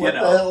 geez, what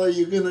know. the hell are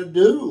you going to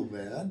do,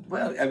 man?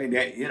 Well, I mean,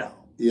 you know.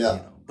 Yeah. You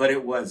know, but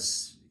it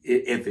was.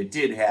 If it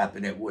did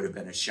happen, it would have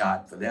been a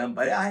shot for them.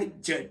 But I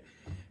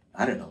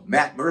don't know.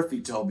 Matt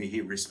Murphy told me he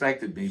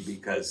respected me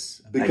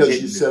because I Because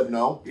didn't you do said it.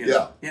 no? You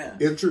know? Yeah.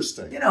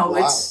 Interesting. You know,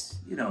 Wow. it's,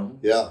 you know.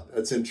 Yeah,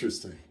 that's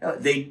interesting.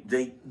 They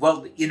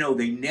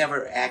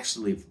never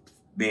actually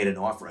made an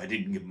offer. I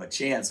didn't give him a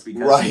chance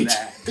because Right. of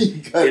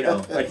that. You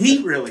know, but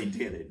he really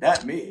did it,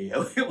 not me. It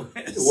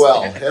was,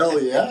 Well,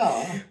 hell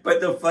yeah. But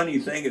the funny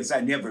thing is,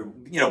 we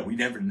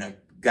never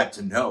got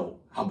to know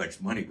how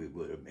much money we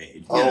would have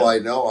made. you know? I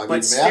know. I mean, But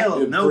Matt still,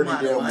 did no pretty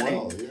amount of damn money.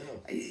 well.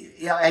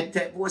 Yeah.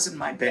 That wasn't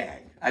my bag.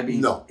 I mean,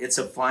 No. it's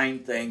a fine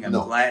thing. I'm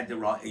No. glad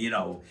they're all,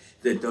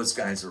 that those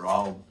guys are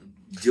all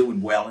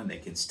doing well and they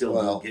can still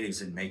Well, do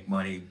gigs and make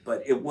money.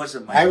 But it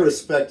wasn't my I bag.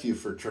 respect you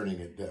for turning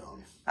it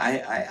down.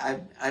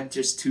 I'm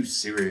just too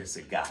serious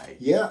a guy.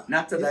 Yeah.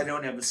 Not that I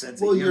don't have a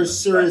sense Well, of humor. you're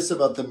serious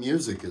about the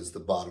music is the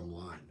bottom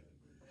line.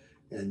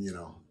 And,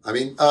 I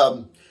mean,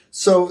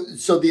 so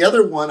the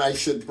other one I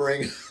should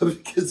bring up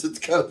because it's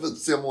kind of a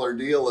similar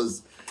deal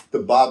is the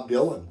Bob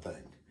Dylan thing.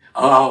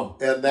 Oh,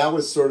 And that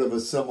was sort of a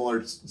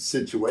similar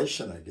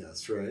situation, I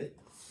guess, right?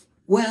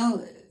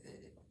 well,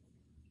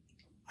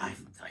 I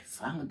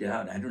found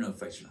out, I don't know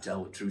if I should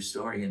tell a true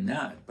story or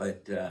not,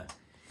 but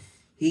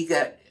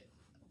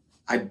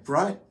I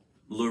brought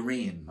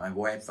Lorene, my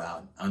wife,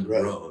 out on the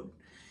Right. road.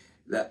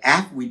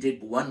 After we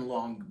did one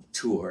long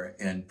tour,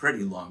 and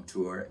pretty long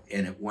tour,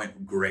 and it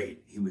went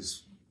great. He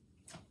was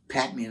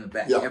patting me in the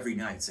back Yeah. every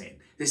night saying,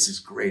 "This is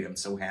great, I'm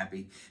so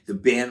happy." The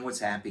band was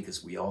happy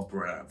because we all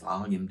brought our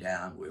volume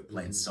down. We were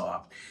playing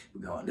soft.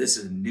 We're going, "This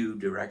is a new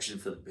direction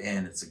for the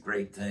band. It's a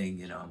great thing,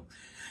 you know."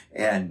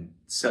 And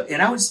so,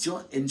 and I was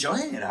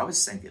enjoying it. I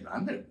was thinking,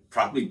 I'm going to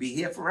probably be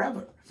here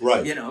forever.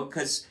 Right. You know,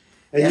 because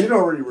And you'd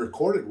already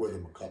recorded with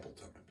him a couple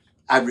times.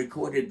 I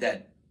recorded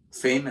that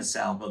famous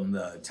album,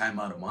 the Time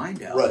Out of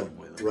Mind album, Right,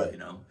 with him, right. you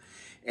know.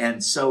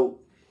 And so,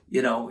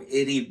 you know, and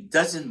he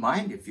doesn't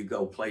mind if you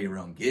go play your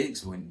own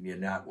gigs when you're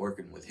not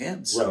working with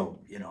him. So,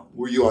 you know.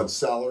 Were you on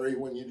salary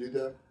when you do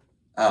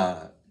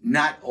that?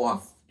 Not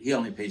off. He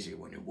only pays you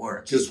when you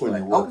work. Just when But-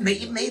 you're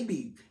working,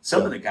 maybe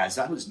some of the guys.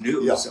 I was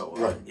new, Yeah, so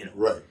right, you know.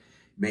 right,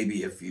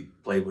 Maybe if you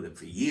played with him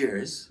for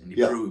years and you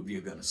Yeah. prove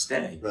you're going to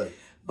stay. right.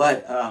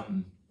 But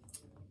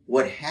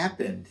what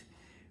happened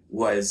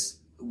was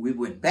we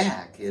went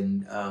back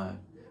and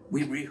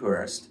we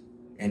rehearsed,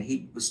 and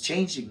he was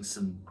changing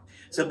some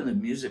of the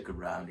music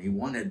around. He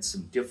wanted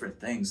some different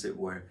things that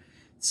were.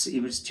 He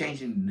was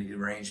changing the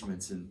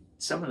arrangements, and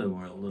some of them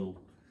were a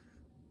little.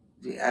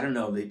 I don't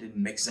know. They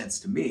didn't make sense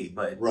to me,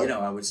 but Right. you know,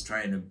 I was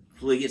trying to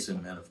please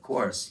him, and of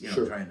course, you know,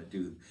 Sure. trying to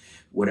do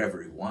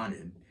whatever he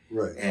wanted,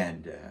 Right.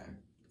 and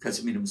because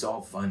I mean, it was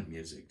all fun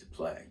music to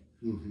play.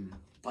 Mm-hmm.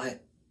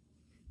 But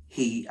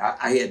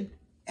I had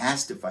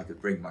asked if I could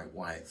bring my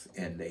wife,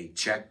 and they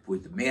checked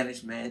with the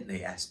management, and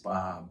they asked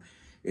Bob,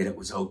 and it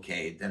was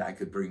okay that I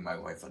could bring my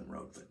wife on the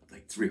road for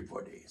like 3 or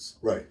 4 days,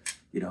 Right.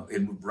 you know,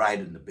 and would ride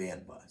in the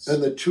band bus.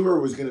 And the tour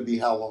was going to be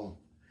how long?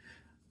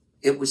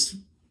 It was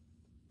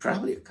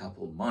probably a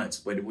couple of months,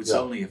 but it was Yeah.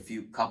 only a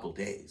couple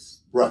days,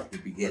 Right. the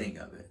beginning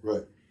of it.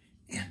 Right.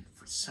 And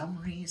for some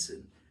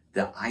reason,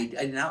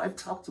 and now I've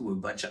talked to a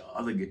bunch of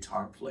other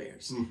guitar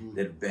players Mhm.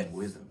 that have been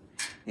with him,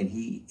 and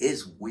he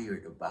is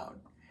weird about,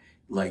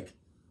 like,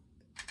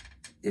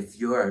 if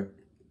your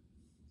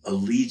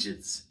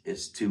allegiance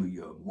is to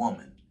your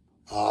woman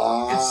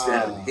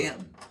instead of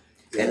him.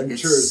 And it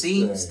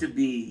seems Interesting. to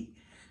be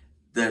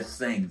the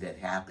thing that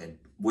happened,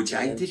 which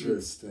I didn't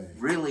Interesting.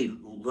 really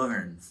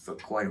learn for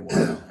quite a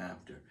while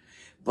after.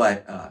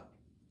 But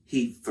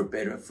he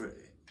forbid her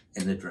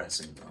in the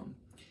dressing room.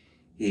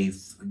 He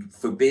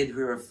forbid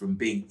her from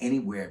being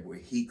anywhere where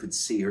he could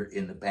see her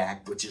in the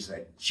back, which is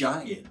a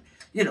giant,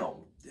 you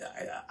know,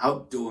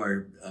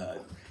 outdoor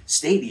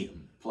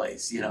stadium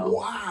place, you know.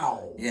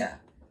 Wow. Yeah.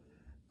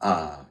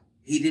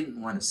 He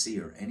didn't want to see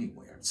her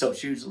anywhere. So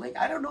she was like,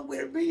 "I don't know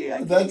where to be."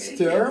 That's you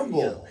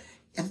terrible. know.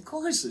 And of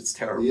course it's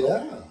terrible.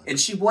 Yeah. And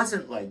she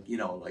wasn't like, you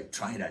know, like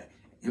trying to,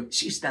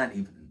 she's not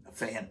even a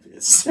fan of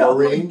his. So,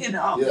 Maureen? you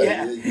know,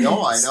 Yeah.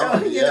 No, I know.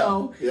 So, you Yeah.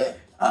 know,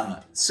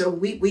 Yeah. so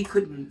we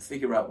couldn't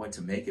figure out what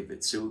to make of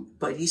it. So,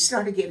 but he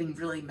started getting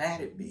really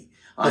mad at me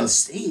on Yeah.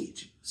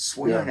 stage,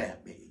 swearing Yeah.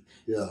 at me.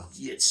 Yeah.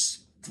 It's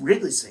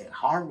really saying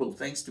horrible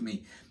things to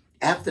me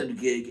after the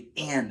gig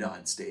and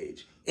on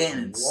stage,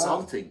 and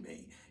insulting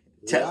me,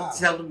 Wow.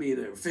 telling me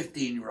there are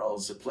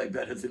 15-year-olds that play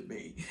better than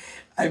me.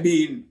 I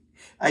mean,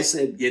 I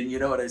said, and you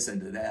know what I said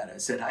to that? I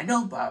said, "I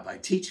know, Bob, I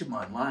teach them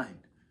online."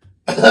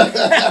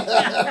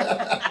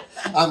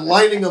 I'm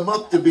lining them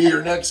up to be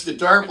your next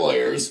guitar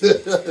players.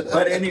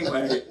 But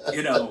anyway,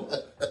 you know,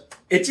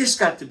 it just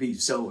got to be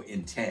so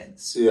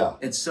intense Yeah.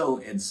 and so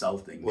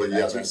insulting. Well, that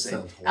yeah, I that just said,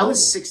 sounds I horrible.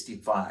 was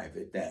 65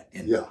 at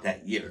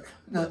that year.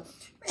 No,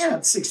 man,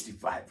 I'm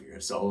 65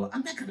 years old.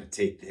 I'm not going to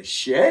take this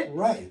shit.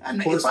 Right. I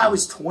mean, Of course if I not.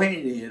 was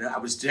 20 and I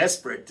was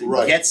desperate to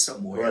Right. get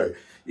somewhere, Right.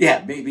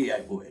 yeah, maybe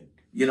I would.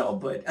 You know,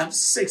 but I'm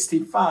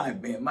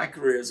 65, man. My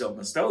career is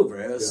almost over.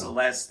 That's Yeah. the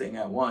last thing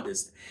I want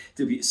is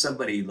to be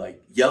somebody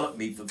like yell at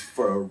me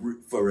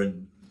for a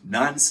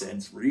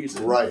nonsense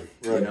reason. Right.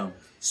 Right. You know.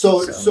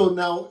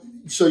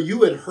 So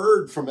you had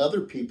heard from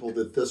other people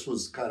that this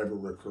was kind of a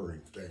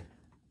recurring thing.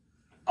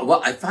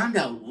 Well, I found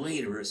out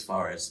later as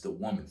far as the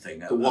woman thing.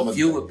 The woman a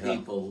few thing, yeah.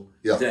 people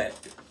Yeah. that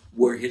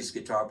were his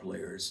guitar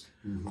players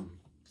Mm-hmm.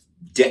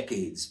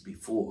 decades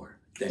before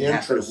that happened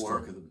to Interesting.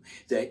 work with them.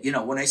 That, you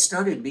know, when I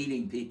started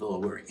meeting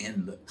people who were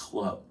in the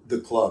club, The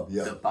club,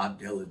 yeah. the Bob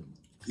Dylan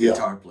Yeah.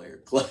 guitar player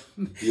club,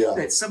 Yeah.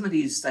 that some of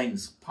these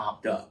things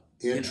popped up.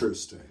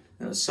 Interesting.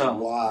 You know, so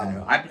Wow. you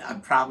know,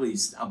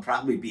 I'll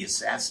probably be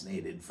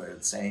assassinated for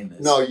saying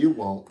this. No, you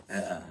won't.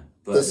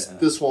 But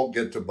This won't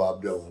get to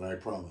Bob Dylan, I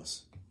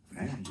promise.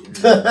 man, you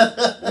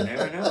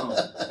never know.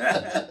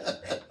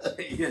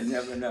 You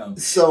never know.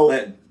 So,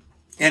 But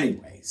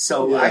anyway,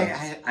 so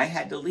Yeah. I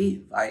had to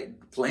leave. I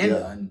planned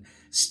Yeah. on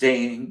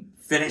staying,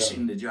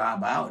 finishing the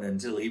job out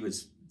until he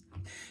was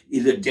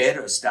either dead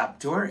or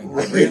stopped touring.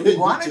 I really You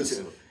wanted just-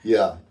 to.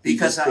 yeah.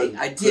 Because You just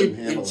I couldn't did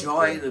handle it,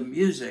 enjoy yeah. the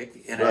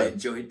music and I Right.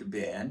 enjoyed the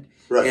band.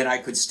 Right. And I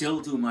could still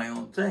do my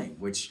own thing,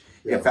 which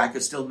Yeah. If I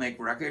could still make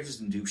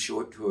records and do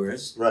short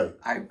tours, Right.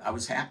 I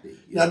was happy.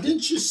 Now,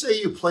 didn't you say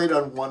you played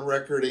on one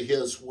record of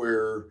his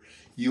where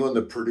you and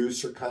the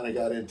producer kind of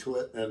got into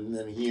it, and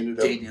then he ended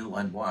up... Daniel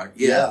Lenoir.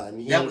 Yeah,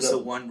 and he that ended was up... the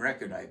one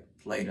record I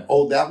played on.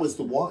 Oh, that was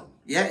the one.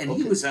 Yeah, and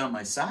he Okay. was on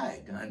my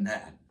side on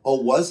that.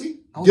 Oh, was he?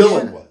 Oh,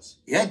 Dylan yeah. was.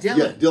 Yeah, Dylan.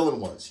 Yeah, Dylan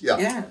was. Yeah.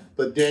 Yeah.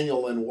 But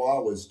Daniel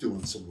Lenoir was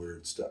doing some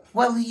weird stuff.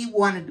 Well, he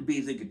wanted to be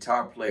the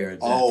guitar player at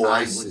that Oh,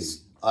 time. I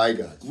see. I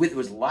got you. There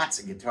was lots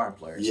of guitar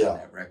players Yeah. on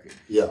that record.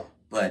 Yeah.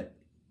 But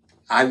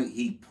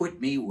he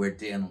put me where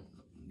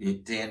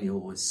Daniel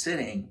was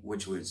sitting,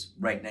 which was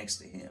right next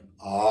to him.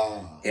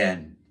 Ah.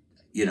 And,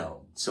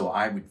 so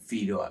I would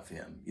feed off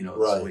him. That's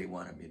Right. what he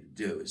wanted me to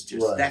do. It's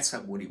just, Right. that's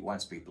what he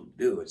wants people to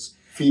do is,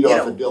 Feed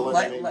off of Dylan,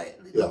 I mean?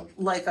 Yeah.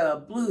 like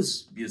a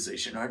blues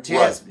musician or a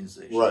jazz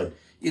musician. Right.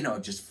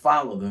 Just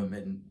follow them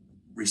and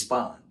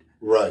respond.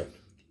 Right.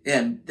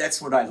 And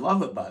that's what I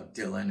love about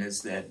Dylan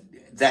is that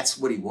that's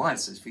what he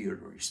wants is for you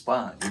to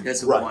respond. He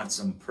doesn't Right. want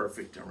some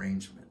perfect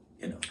arrangement,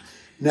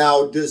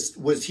 Now,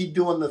 was he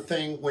doing the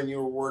thing when you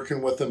were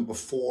working with him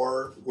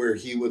before where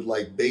he would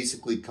like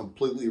basically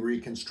completely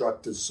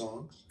reconstruct his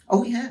songs?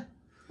 Oh, yeah.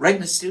 Right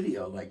in the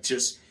studio, like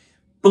just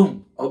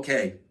boom,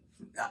 okay,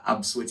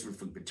 I'm switching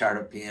from guitar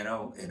to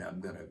piano and I'm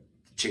going to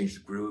change the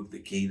groove, the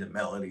key, the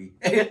melody.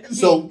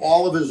 So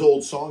all of his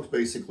old songs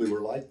basically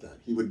were like that.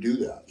 He would do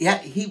that. Yeah,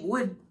 he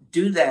would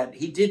do that.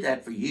 He did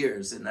that for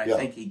years, and I Yeah.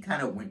 think he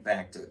kind of went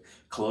back to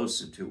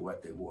closer to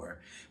what they were.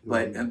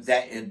 But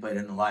but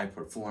in a live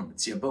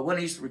performance, yeah. But when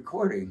he's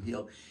recording,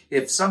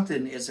 if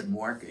something isn't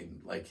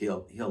working, like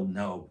he'll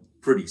know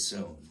pretty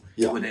soon,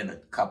 within a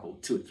couple,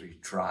 2 or 3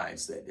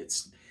 tries, that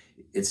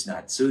it's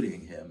not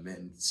suiting him,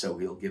 and so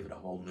he'll give it a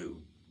whole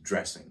new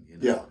dressing.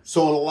 Yeah.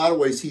 So in a lot of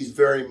ways, he's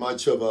very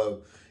much of a,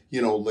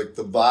 like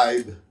the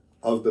vibe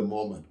of the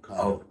moment kind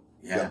of. Oh,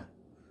 yeah.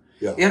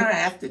 Yeah. I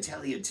have to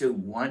tell you too.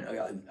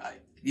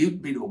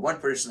 You'd be the one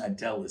person I'd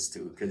tell this to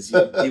because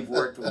you've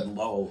worked with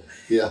Lowell,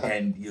 Yeah.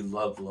 and you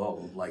love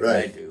Lowell like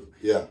Right. I do.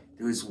 Yeah.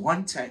 There was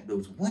one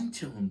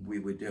tune we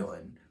were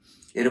doing,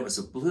 and it was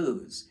a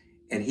blues,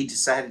 and he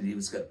decided he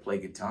was going to play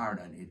guitar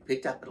on it. He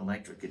picked up an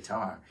electric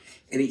guitar,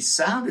 and he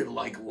sounded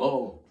like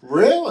Lowell.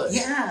 Really?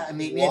 Yeah, I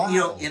mean,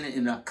 Wow.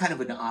 in a kind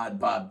of an odd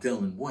Bob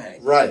Dylan way.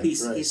 Right, He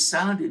right.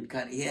 sounded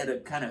he had a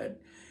kind of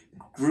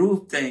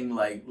groove thing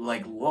like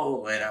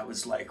Lowell, and I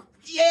was like,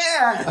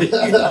 yeah, I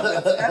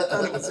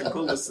thought it was the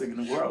coolest thing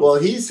in the world. Well,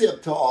 he's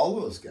hip to all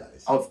those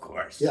guys. Of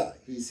course, Yeah,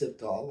 he's hip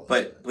to all of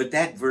them. but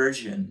that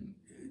version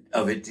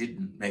of it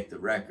didn't make the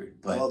record.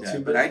 But Oh, too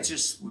but I bad.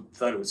 just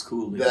thought it was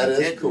cool. That he is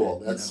did cool.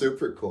 that, That's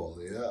super cool.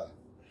 Yeah.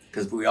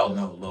 because we all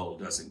know Lowell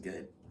doesn't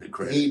get the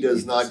credit. He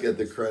does not get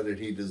the credit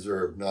he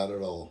deserved. Not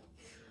at all.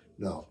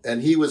 No.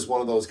 And he was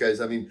one of those guys.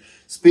 I mean,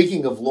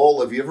 speaking of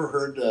Lowell, have you ever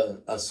heard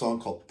a song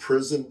called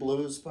Prison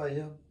Blues by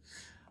him?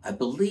 I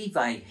believe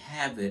I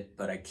have it,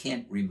 but I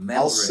can't remember.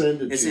 I'll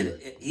send it Is to it,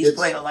 you. He's It's-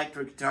 playing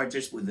electric guitar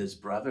just with his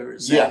brother?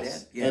 Is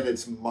Yes. that it? And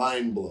it's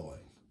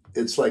mind-blowing.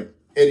 It's like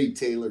Eddie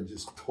Taylor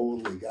just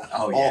totally got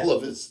Oh, yeah. all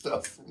of his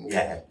stuff from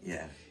Lowell.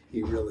 yeah.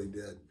 He really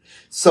did.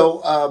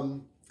 So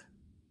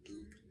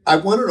I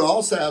wanted to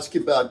also ask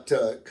you about,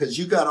 because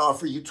you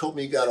told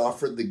me you got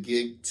offered the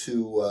gig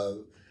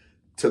to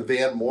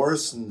Van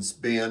Morrison's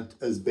band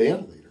as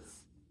band leader.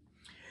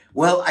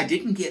 Well, I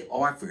didn't get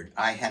offered.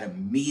 I had a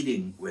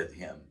meeting with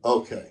him,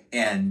 Okay.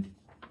 and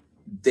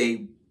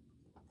they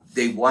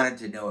wanted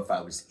to know if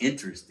I was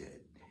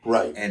interested.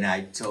 Right. And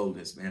I told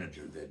his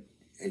manager that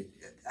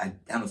I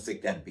don't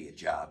think that'd be a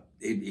job.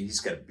 He's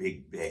got a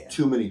big band.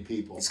 Too many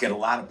people. He's got a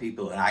lot of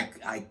people,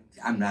 and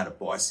I'm not a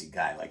bossy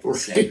guy like you Right,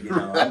 said.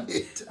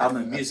 right. I'm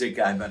a music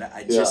guy, but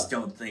I just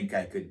don't think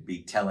I could be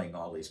telling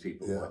all these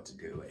people Yeah. what to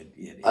do.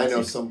 I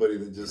know somebody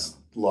that just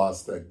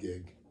lost that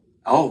gig.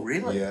 Oh,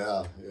 really?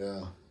 Yeah.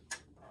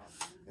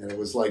 And it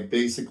was like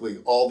basically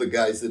all the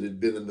guys that had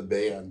been in the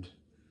band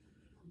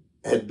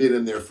had been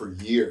in there for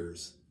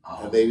years,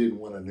 and they didn't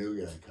want a new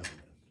guy coming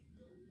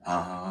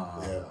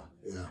in.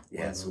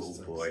 Yeah.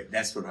 Oh boy,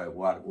 that's what I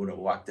would have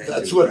walked into.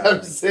 That's what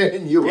I'm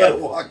saying. You would have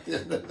walked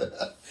into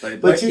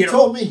that. But you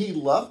told me he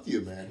loved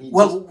you, man.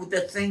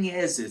 The thing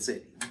is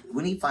that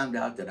when he found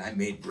out that I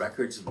made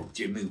records with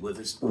Jimmy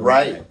Witherspoon,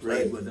 Right, I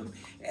played with him,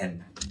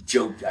 and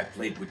I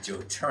played with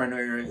Joe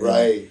Turner, and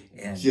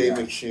Jay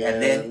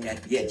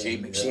McShann, Jay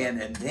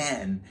McShann, and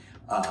then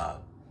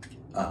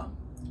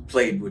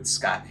played with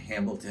Scott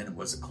Hamilton and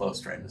was a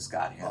close friend of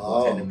Scott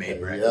Hamilton and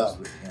made records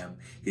with him.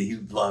 He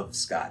loved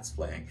Scott's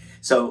playing.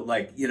 So,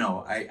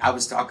 I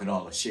was talking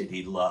all the shit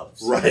he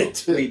loves.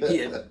 Right. I mean,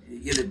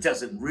 it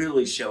doesn't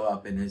really show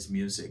up in his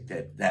music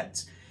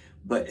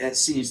but that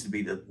seems to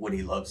be what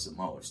he loves the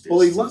most. Well,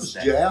 he loves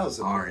jazz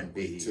and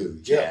R&B too.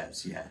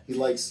 Jazz, yeah. He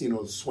likes,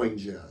 swing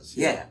jazz.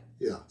 Yeah.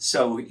 Yeah.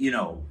 So,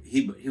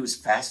 he was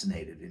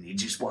fascinated, and he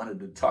just wanted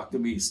to talk to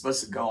me. He's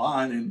supposed to go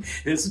on, and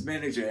his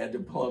manager had to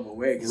pull him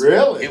away.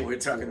 Really? We're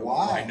talking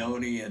about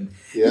Wainoni and,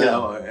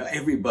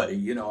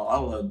 everybody,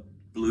 all the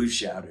blues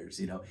shouters,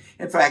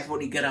 In fact,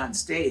 when he got on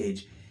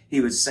stage,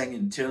 he was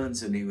singing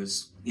tunes and he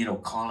was,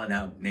 calling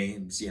out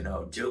names,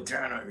 Joe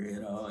Turner,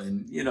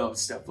 and,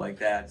 stuff like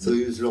that. So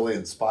he was really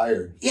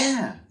inspired.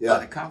 Yeah. By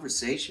the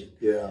conversation.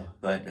 Yeah.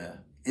 But,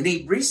 and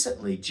he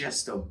recently,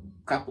 just a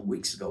couple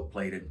weeks ago,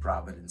 played in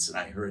Providence, and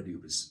I heard he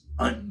was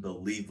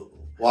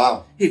unbelievable.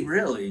 Wow. He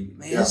really,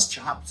 his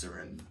chops are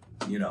in,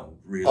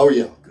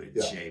 really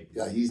good shape.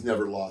 Yeah, he's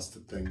never lost a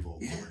thing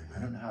vocally. Yeah, I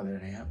don't know how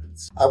that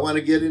happens. I want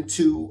to get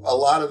into a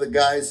lot of the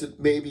guys that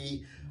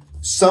maybe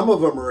some of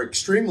them are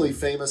extremely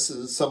famous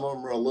and some of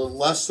them are a little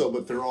less so,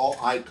 but they're all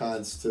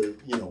icons to,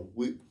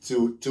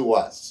 to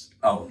us.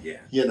 Oh, yeah.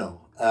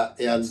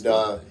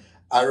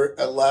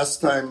 Last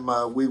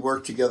time we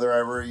worked together, I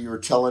remember you were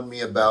telling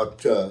me about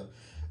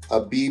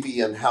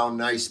BB and how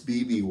nice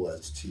BB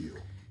was to you.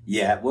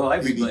 Yeah, well,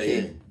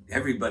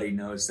 everybody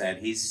knows that.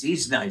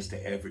 He's nice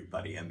to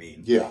everybody,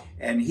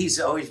 and he's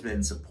always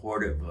been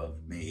supportive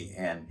of me.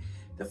 And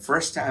the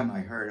first time I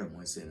heard him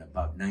was in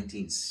about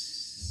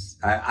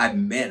I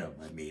met him,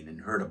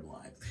 and heard him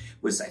live,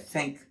 was, I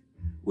think,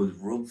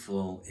 with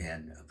Roomful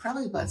in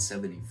probably about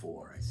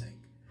 74, I think.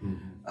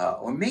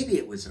 Mm-hmm. Or maybe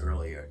it was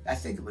earlier. I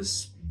think it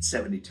was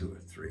 72 or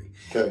 3.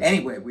 Okay.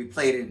 Anyway, we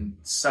played in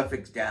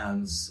Suffolk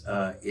Downs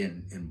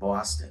in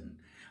Boston,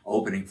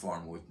 opening for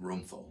him with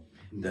Roomful,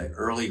 the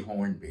early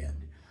horn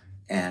band.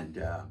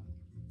 And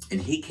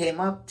he came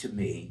up to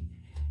me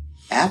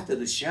after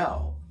the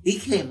show. He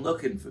came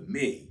looking for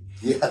me.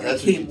 Yeah,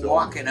 he came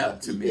walking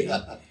up to me,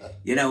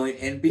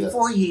 and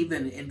before he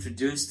even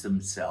introduced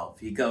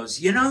himself, he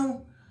goes,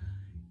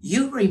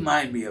 you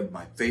remind me of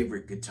my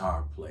favorite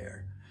guitar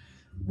player,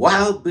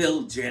 Wild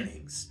Bill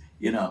Jennings,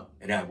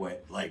 and I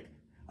went like,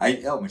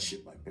 I almost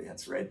shit my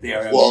pants right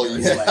there. That's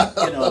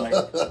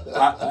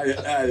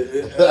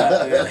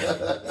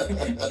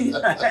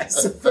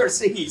the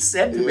first thing he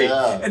said to me,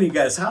 and he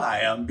goes,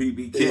 "Hi, I'm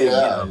BB King,"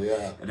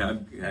 and I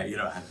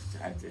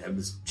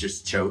was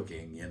just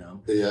choking,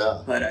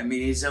 Yeah. But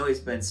he's always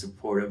been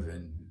supportive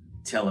and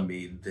telling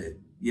me that,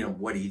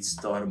 what he's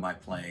thought of my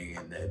playing,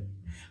 and that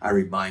I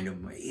remind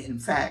him. In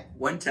fact,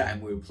 one time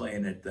we were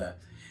playing at the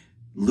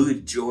Louis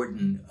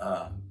Jordan,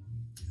 the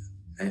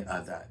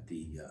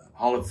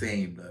Hall of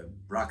Fame, the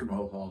Rock and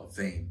Roll Hall of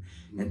Fame,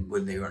 and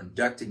when they were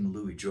inducting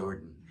Louis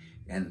Jordan,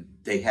 and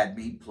they had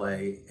me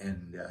play,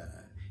 and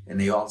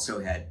they also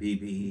had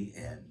BB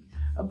and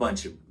a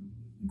bunch of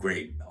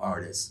great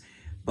artists.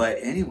 But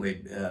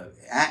anyway,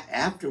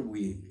 after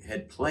we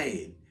had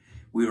played,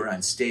 we were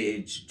on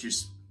stage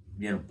just,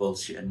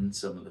 bullshitting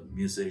some of the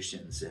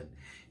musicians.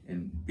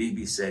 And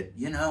BB said,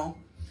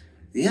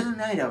 the other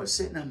night I was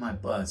sitting on my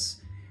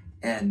bus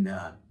and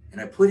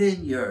I put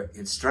in your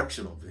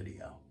instructional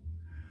video,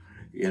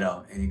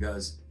 and he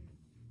goes,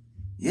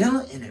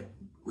 and it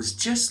was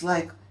just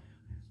like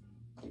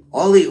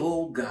all the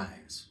old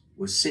guys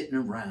were sitting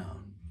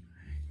around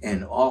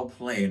and all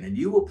playing, and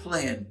you were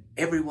playing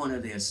every one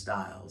of their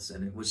styles,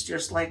 and it was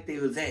just like they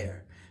were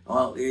there.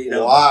 Well,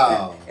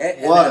 wow!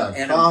 What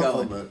a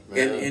compliment,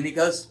 man! And he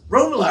goes,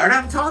 "Robillard,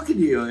 I'm talking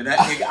to you," and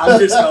I'm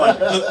just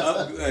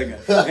going,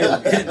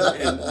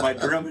 and my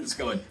drummer's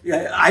going,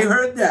 "Yeah, I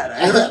heard that.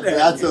 I heard that."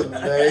 That's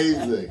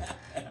amazing.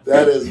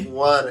 That is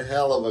one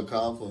hell of a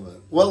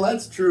compliment. Well,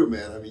 that's true,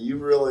 man. You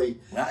really.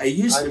 Well, it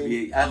used to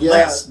be.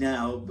 Less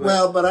now.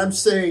 But. But I'm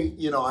saying,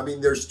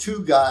 there's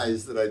two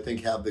guys that I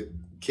think have the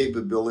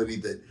capability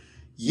that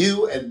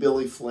you and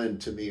Billy Flynn,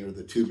 to me, are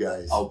the two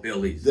guys. Oh,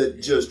 Billy.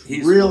 That just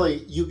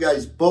really, you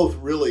guys both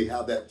really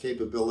have that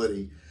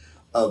capability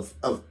of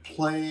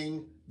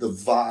playing the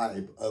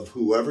vibe of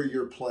whoever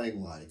you're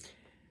playing like.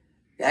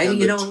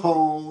 And the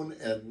tone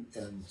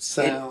and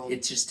sound.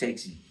 It just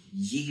takes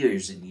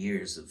years and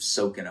years of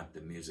soaking up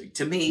the music.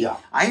 To me,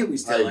 I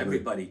always tell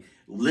everybody,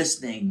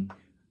 listening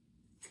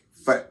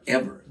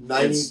forever.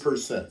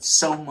 90%.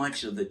 So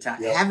much of the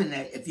time. Having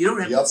that, if you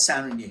don't have that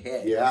sound in your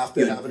head,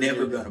 you're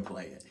never going to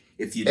play it.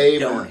 If you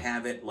don't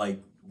have it,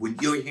 like when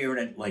you're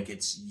hearing it, like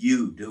it's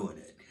you doing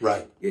it.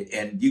 Right.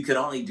 And you can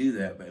only do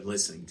that by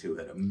listening to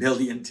it a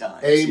million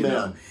times.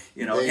 Amen.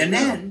 Amen. And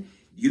then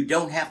you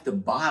don't have to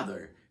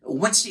bother.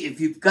 If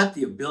you've got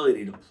the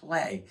ability to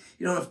play,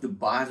 you don't have to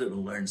bother to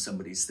learn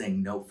somebody's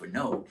thing note for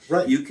note.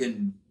 Right. You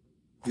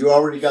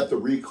already got the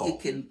recall. You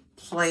can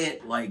play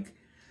it like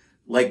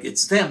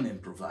it's them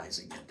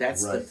improvising it.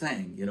 That's the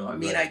thing,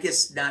 I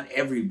guess not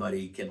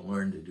everybody can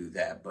learn to do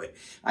that, but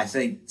I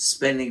think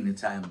spending the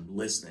time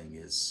listening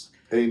is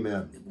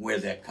where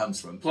that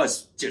comes from.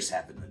 Plus, just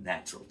having the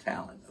natural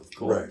talent, of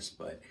course.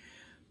 Right.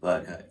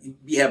 But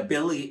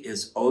Billy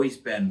has always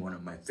been one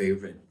of my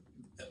favorite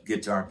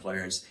guitar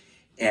players.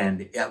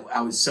 And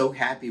I was so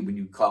happy when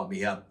you called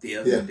me up the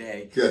other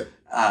day. Good.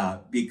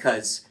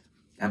 Because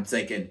I'm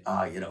thinking,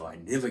 I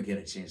never get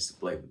a chance to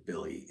play with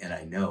Billy, and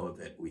I know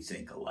that we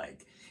think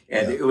alike.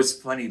 And it was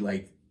funny,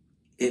 like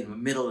in the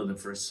middle of the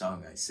first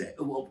song, I said,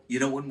 well,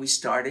 when we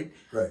started,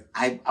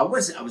 I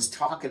was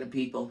talking to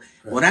people.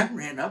 Right. When I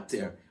ran up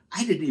there,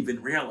 I didn't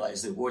even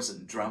realize there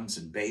wasn't drums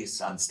and bass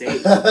on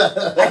stage.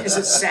 I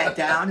just sat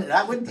down and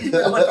I wouldn't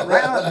even look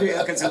around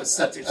because it was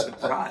such a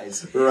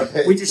surprise.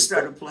 Right. We just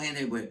started playing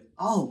and went,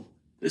 oh,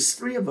 there's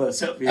three of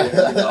us up here,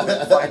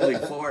 and finally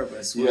four of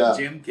us when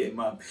Jim came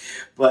up.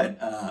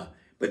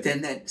 But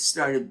then that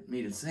started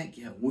me to think,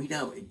 we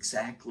know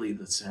exactly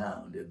the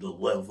sound and the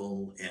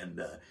level and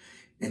the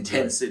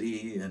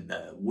intensity and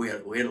where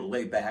to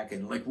lay back,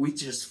 and like we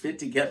just fit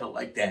together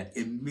like that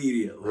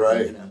immediately.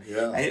 Right.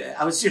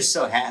 I was just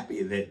so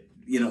happy that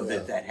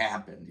that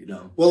happened.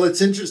 Well,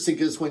 it's interesting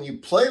because when you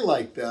play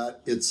like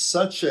that, it's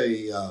such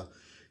a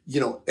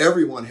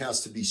everyone has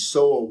to be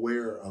so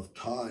aware of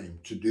time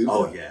to do that.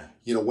 Oh yeah.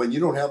 When you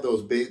don't have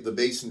those the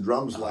bass and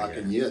drums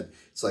locking you in,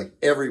 it's like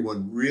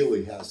everyone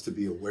really has to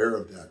be aware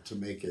of that to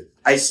make it.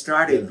 I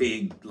started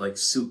being like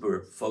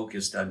super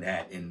focused on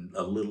that and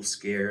a little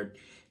scared.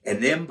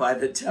 And then by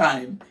the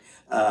time,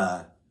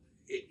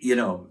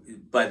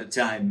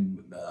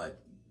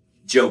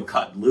 Joe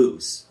cut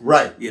loose,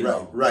 right,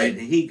 and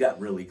he got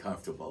really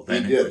comfortable.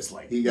 Then it was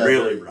like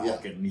really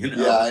rocking,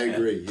 Yeah, I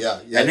agree.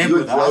 Yeah. And then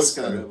with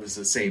Oscar, it was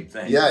the same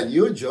thing. Yeah, and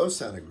you and Joe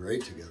sounded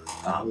great together.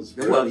 It was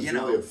really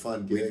a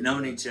fun gig. We've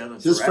known each other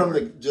just forever.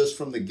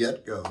 from the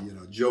get go.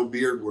 Joe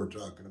Beard we're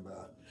talking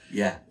about.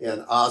 Yeah.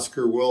 And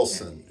Oscar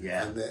Wilson.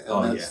 Yeah.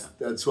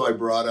 That's who I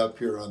brought up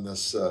here on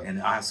this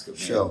and Oscar,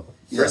 show.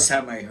 First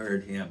time I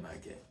heard him, I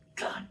get,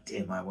 God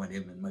damn, I want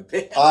him in my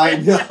band. I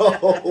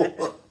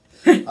know.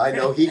 I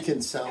know he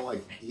can sound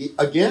like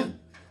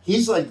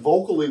he's like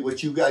vocally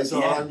what you guys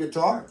are on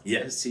guitar.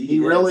 Yes, he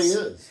really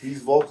is.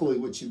 He's vocally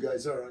what you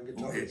guys are on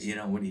guitar.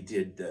 When he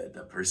did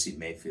the Percy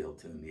Mayfield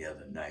tune the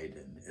other night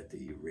at the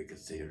Eureka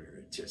Theater,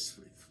 it just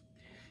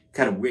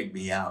kind of wigged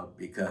me out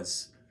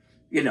because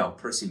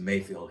Percy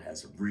Mayfield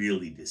has a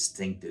really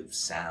distinctive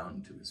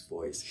sound to his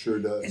voice. Sure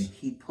does. And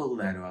he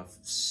pulled that off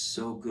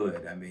so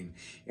good. I mean,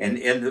 and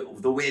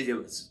the way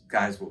those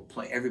guys were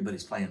playing,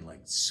 everybody's playing like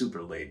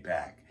super laid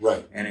back.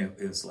 Right. And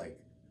it was like,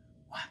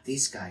 wow,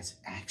 these guys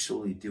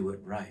actually do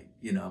it right,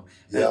 Yeah.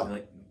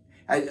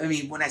 I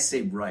mean, when I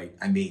say right,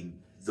 I mean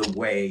the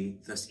way,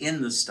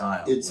 in the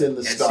style. It's in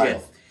the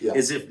style.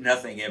 As if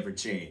nothing ever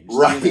changed.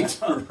 Right,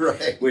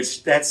 right.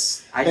 Which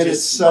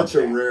it's such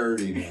a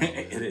rarity, man.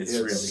 It's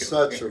really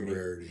such a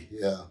rarity,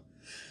 yeah.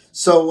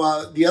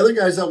 So the other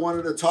guys I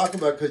wanted to talk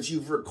about, because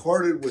you've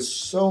recorded with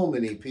so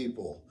many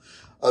people,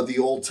 the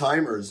old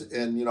timers,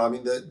 and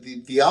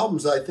the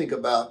albums I think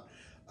about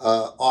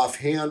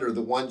offhand are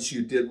the ones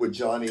you did with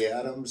Johnny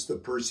Adams, the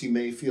Percy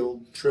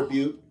Mayfield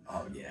tribute.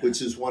 Oh yeah.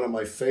 Which is one of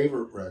my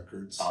favorite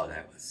records. Oh,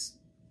 that was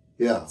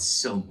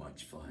so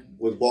much fun.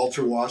 With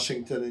Walter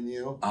Washington and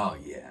you? Oh,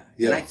 yeah.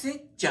 And I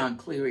think John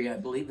Cleary, I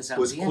believe, is on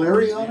Was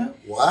Cleary on it?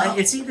 Wow.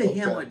 It's either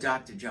him or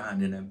Dr.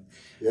 John. And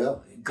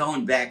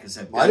going back, as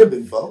might have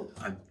been both.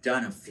 I've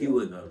done a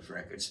few of those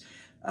records.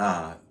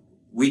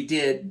 We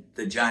did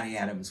the Johnny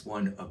Adams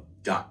one of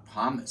Doc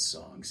Pomus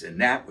songs,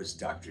 and that was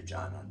Dr.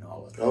 John on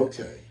all of that.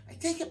 Okay. I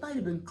think it might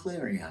have been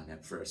Cleary on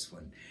that first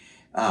one.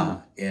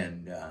 But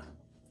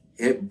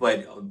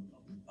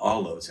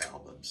all those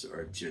albums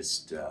are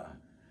just...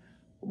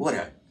 what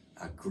a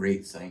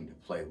great thing to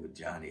play with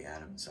Johnny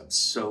Adams. I'm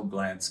so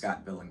glad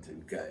Scott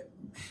Billington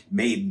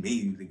made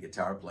me the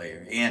guitar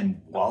player, and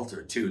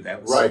Walter too.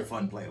 That was so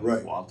fun playing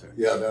with Walter.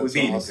 Yeah, that's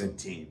we made awesome. a good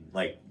team.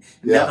 Like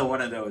another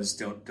one of those.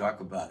 Don't talk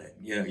about it.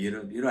 You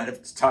don't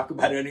have to talk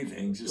about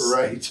anything.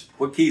 Just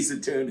what keys the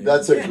tune in.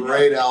 That's a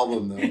great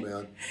album, though,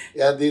 man.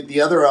 Yeah,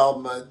 the other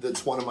album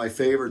that's one of my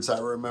favorites. I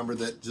remember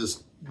that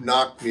just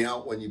knocked me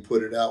out when you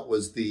put it out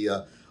was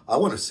the. I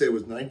want to say it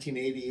was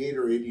 1988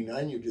 or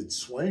 89 you did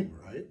Swing,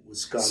 right? With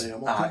Scott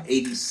Hamilton?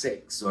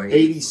 86 or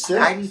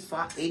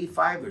 86?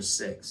 85 or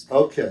 6.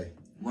 Okay.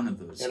 One of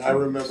those. And I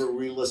remember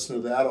we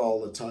listened to that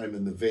all the time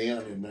in the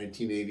van in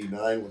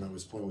 1989 when I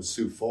was playing with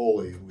Sue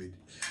Foley, and we'd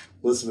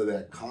listen to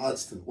that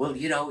constantly. Well,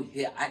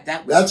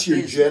 that's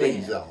your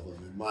Jennings album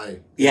in my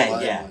mind.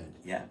 Yeah.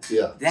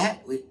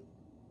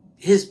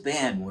 His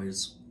band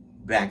was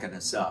backing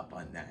us up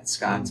on that.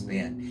 Scott's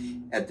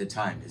band at the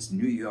time, his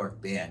New York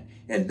band.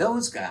 And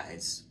those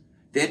guys,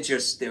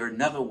 they're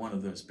another one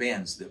of those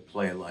bands that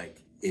play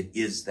like it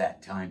is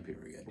that time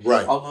period.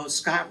 Right. Although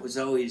Scott was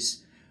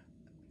always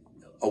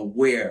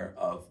aware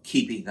of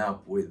keeping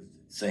up with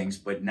things,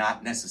 but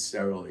not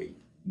necessarily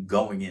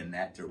going in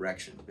that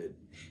direction, but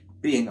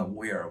being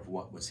aware of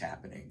what was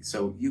happening.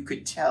 So you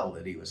could tell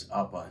that he was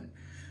up on,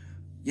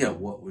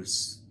 what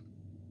was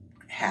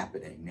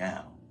happening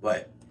now.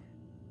 But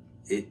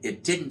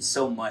it didn't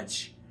so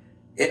much,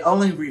 it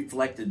only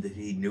reflected that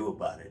he knew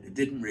about it. It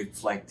didn't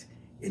reflect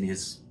in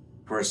his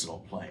personal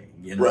playing,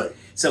 Right.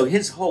 So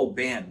his whole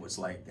band was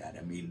like that.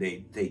 I mean,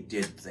 they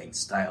did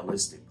things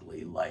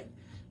stylistically like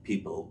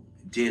people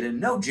did, and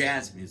no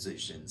jazz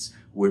musicians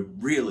were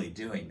really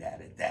doing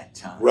that at that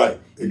time. Right,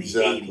 in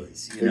exactly. the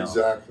 80s,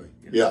 Exactly,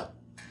 yeah.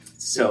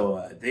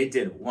 So they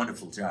did a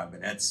wonderful job,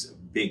 and that's a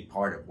big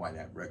part of why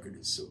that record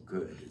is so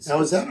good.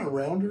 Now, is that on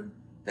Rounder?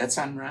 That's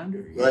on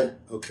Rounder, yeah. Right,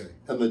 okay.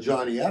 And the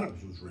Johnny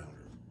Adams was Rounder.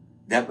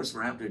 That was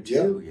Rounder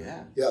too,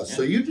 yeah. Yeah,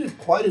 so you did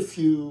quite a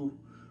few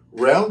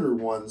Rounder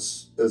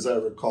ones, as I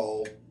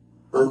recall,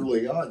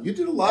 early on. You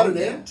did a lot of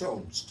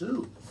Antones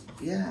too.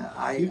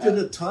 Yeah, you did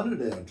a ton of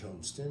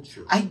Antones, didn't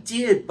you? I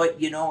did,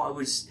 but I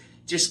was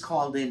just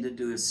called in to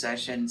do a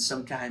session.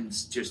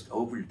 Sometimes just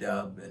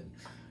overdub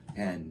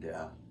and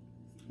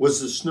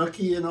Was the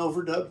Snooky an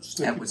overdub?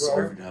 Snooky that was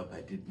Brower? overdub.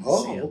 I didn't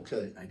Oh, see him.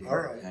 okay. I didn't, All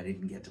right. I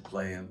didn't get to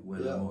play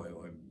with him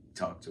or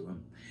talk to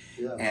him.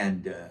 Yeah.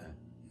 And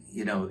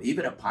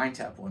even a Pine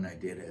Top one I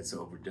did as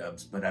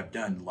overdubs, but I've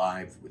done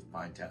live with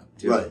Pine Top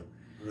too.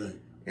 Right.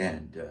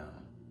 And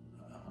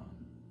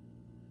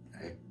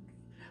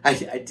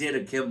I did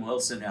a Kim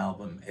Wilson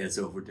album as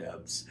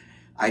overdubs.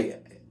 I'm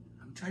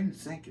trying to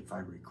think if I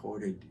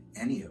recorded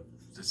any of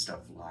the stuff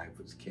live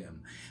with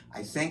Kim.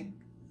 I think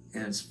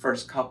in his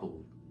first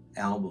couple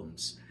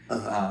albums,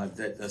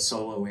 the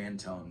solo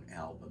Antone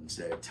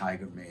albums,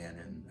 Tiger Man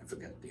and I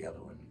forgot the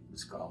other one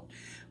was called.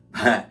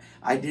 But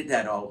I did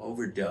that all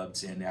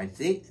overdubs, and I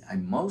think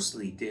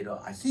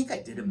I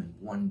did them in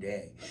one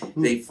day.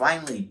 They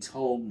finally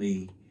told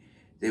me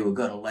they were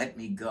going to let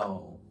me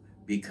go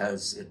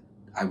because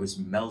I was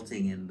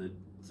melting in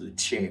the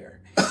chair.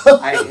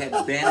 I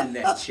had been in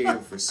that chair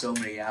for so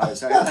many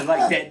hours. I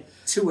like that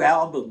 2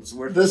 albums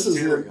worth This of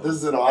is material. this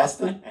is in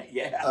Austin?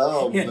 Yeah.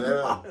 Oh, in man.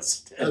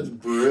 Austin. That's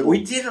brutal.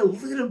 We did a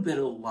little bit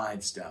of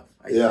live stuff,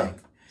 I think.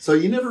 So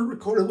you never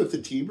recorded with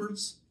the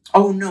T-Birds?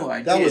 Oh, no, I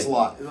did. That was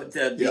live.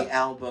 The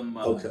album,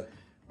 Okay.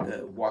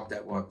 Walk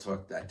That Walk,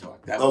 Talk That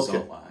Talk. That was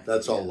all live.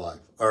 That's all live.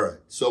 All right.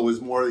 So it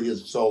was more of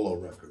his solo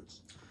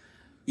records.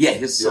 Yeah,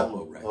 his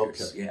solo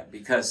records. Okay. Yeah,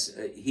 because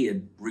he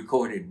had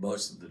recorded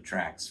most of the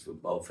tracks for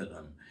both of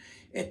them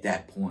at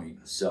that point.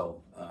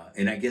 So,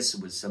 and I guess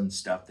it was some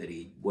stuff that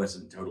he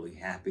wasn't totally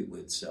happy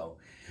with. So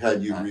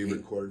Had you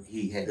re-recorded?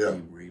 He had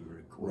me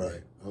re-recorded.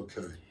 Right.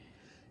 Okay.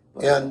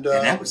 But, And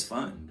that was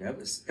fun.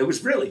 It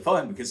was really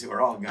fun because they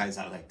were all guys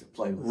I like to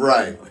play with.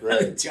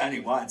 Right. Johnny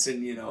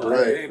Watson,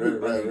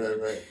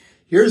 Right.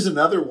 Here's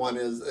another one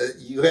is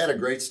you had a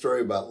great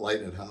story about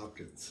Lightning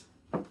Hopkins.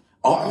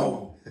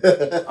 Oh,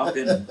 up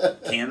in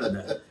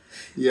Canada.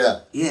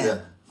 Yeah.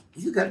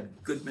 You got a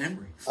good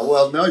memory.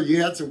 Well, no,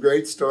 you had some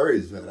great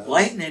stories, man.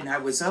 Lightning, I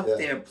was up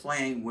there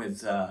playing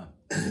with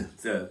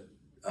the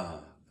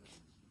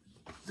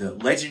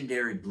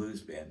legendary blues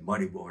band,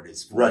 Muddy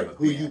Waters. Right,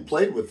 who you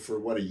played with for,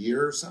 what, a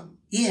year or something?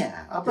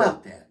 Yeah,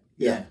 about that.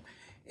 Yeah.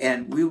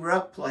 And we were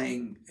up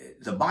playing,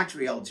 the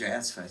Montreal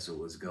Jazz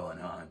Festival was going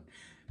on,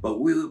 but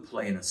we were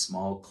playing a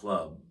small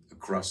club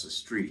across the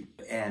street.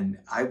 And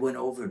I went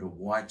over to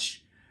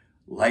watch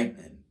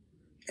Lightning,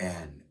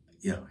 and,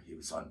 he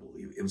was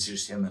unbelievable. It was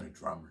just him and a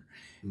drummer,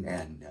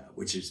 and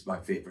which is my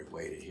favorite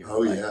way to hear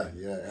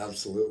Lightning. Yeah,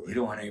 absolutely. You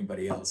don't want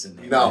anybody else in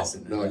there. No,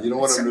 you don't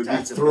want them to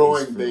be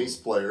throwing bass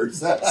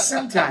players.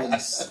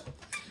 Sometimes,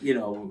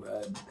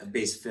 a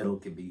bass fiddle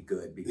can be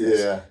good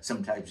because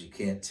sometimes you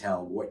can't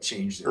tell what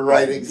changed their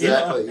Right, mind,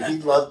 exactly. He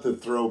loved to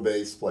throw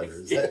bass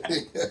players.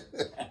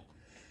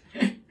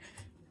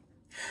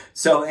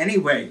 So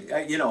anyway,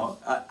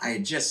 I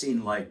had just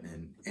seen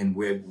Lightning, and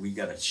we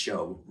got a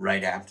show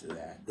right after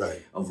that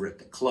over at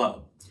the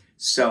club.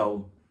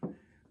 So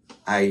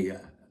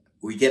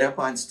we get up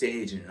on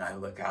stage, and I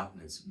look out,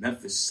 and it's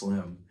Memphis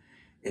Slim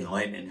and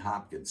Lightning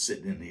Hopkins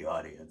sitting in the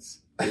audience.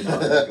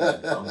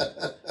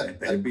 That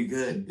better be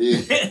good.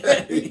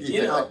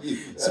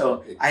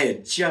 So I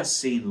had just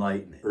seen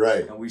Lightning,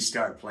 and we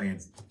start playing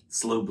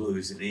slow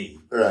blues in E,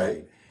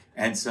 right?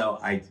 And so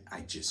I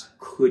just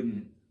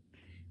couldn't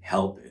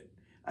help it.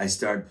 I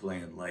started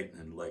playing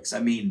Lightning licks. I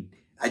mean,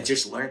 I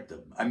just learned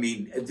them. I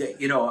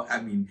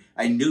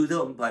knew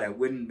them, but I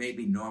wouldn't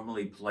maybe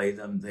normally play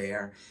them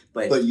there.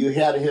 But you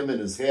had him in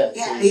his head.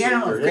 Yeah,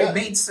 it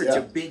made such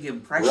a big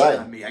impression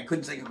on me. I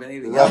couldn't think of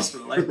anything else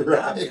but Lightning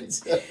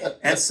Hopkins.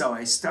 And so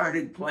I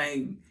started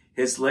playing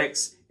his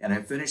licks, and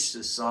I finished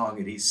the song,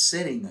 and he's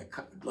sitting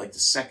like the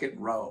second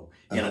row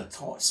in a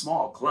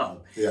small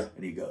club. Yeah.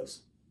 And he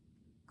goes,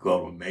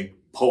 "Gonna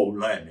make Paul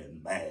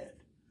Lightning mad."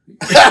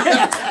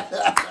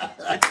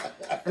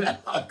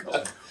 I'm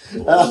going,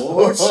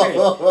 oh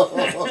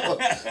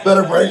shit.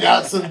 Better bring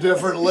out some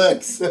different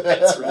licks.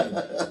 That's right.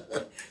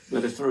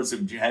 Better throw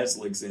some jazz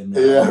licks in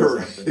there. Yeah,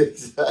 right.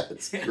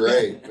 That's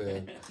great,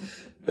 man.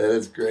 That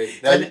is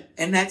great.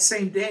 And that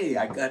same day,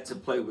 I got to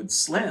play with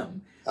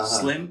Slim.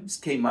 Slim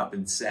came up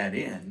and sat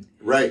in.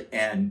 Right.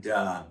 And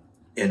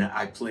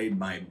I played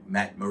my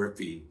Matt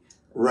Murphy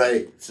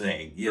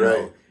thing,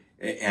 know.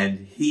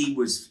 And he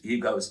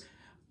goes,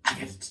 I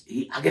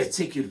gotta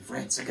take you to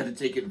France. I gotta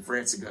take you to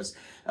France. He goes,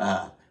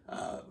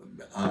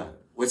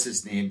 what's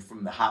his name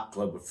from the Hop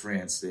Club of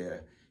France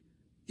there?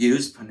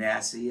 Hughes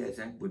Panassi, I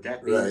think. Would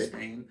that be his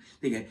name?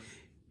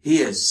 He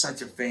is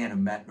such a fan of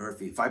Matt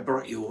Murphy. If I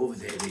brought you over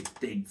there,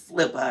 they'd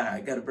flip out. I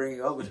got to bring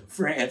you over to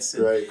France.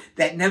 And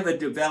that never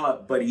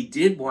developed, but he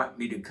did want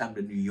me to come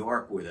to New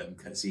York with him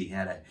because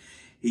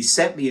he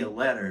sent me a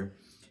letter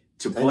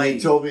to play. And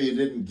you told me you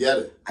didn't get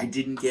it. I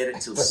didn't get it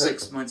till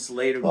 6 months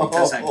later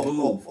because I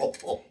moved.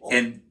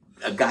 And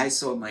a guy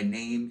saw my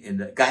name, and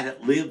the guy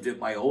that lived at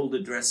my old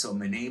address saw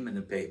my name in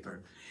the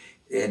paper.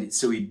 And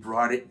so he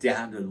brought it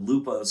down to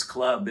Lupo's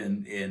Club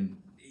in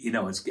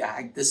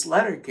this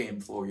letter came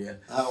for you.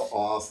 How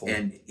awful.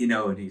 And,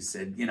 and he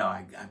said,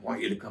 I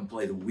want you to come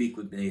play the week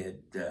with me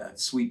at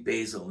Sweet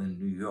Basil in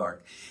New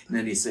York. And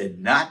then he said,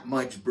 not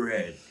much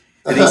bread.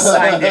 And he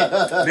signed it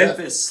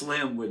Memphis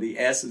Slim with the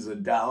S as a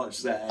dollar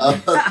sign.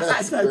 Oh,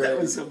 I thought that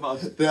was the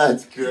most.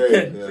 That's great.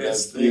 Yeah, that's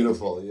best thing.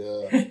 beautiful.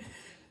 Yeah.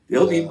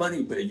 There'll be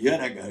money, but you're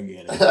not going to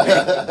get it.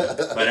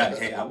 But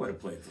hey, I would have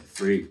played for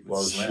free.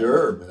 Well, Slim.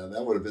 sure, man.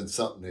 That would have been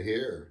something to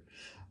hear.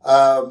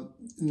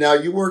 Now,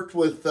 you worked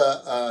with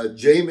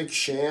Jay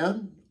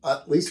McShann,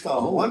 at least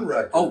on one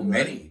record. Oh, right?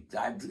 many.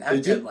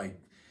 I've did like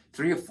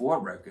 3 or 4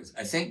 records.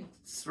 I think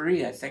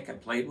 3, I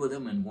played with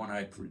him, and 1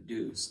 I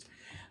produced.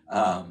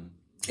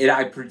 And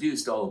I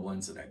produced all the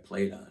ones that I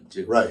played on,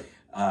 too. Right.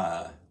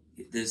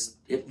 There's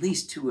at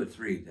least 2 or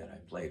 3 that I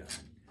played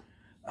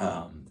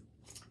on.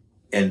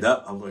 And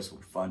those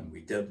were fun.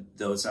 We did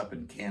those up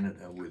in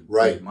Canada with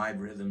my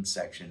rhythm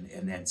section,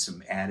 and then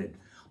some added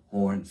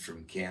horns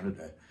from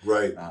Canada.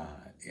 Right.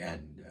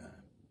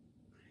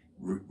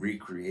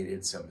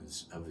 Recreated some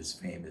of his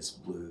famous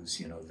blues,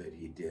 that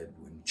he did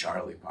when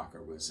Charlie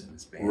Parker was in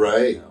his band.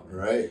 Right,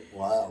 right.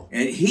 Wow.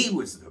 And he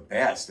was the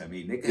best. I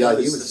mean, the guy Yeah, was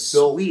he was the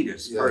still-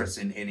 sweetest yeah.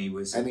 person, and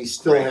he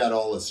still great. had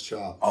all his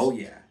chops. Oh,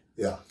 yeah.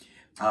 Yeah.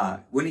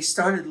 When he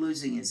started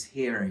losing his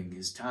hearing,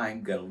 his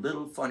time got a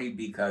little funny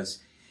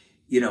because,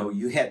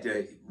 you had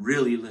to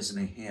really listen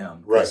to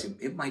him. Right.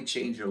 It might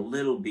change a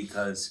little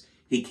because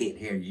he can't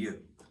hear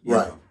you.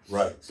 Right,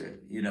 right. So,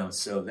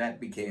 so that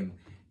became,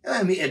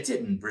 it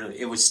didn't really,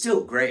 it was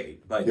still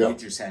great, but you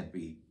just had to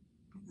be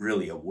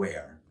really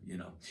aware,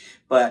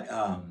 But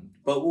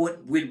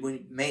when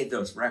we made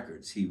those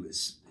records, he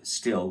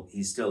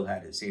still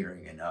had his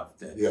hearing enough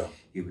that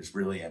he was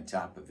really on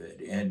top of it.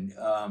 And,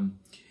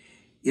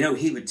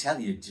 he would tell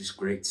you just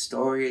great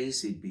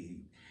stories. He'd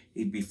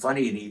be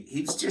funny, and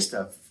he was just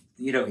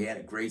he had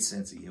a great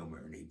sense of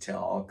humor, and he'd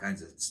tell all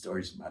kinds of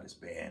stories about his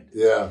band.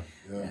 Yeah.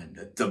 And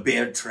the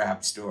bear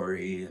trap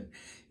story, and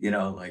he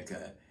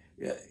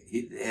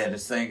had a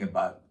thing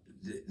about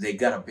they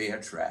got a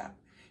bear trap,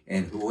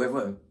 and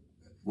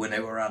when they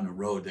were on the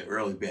road, the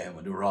early band,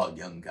 when they were all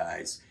young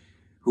guys,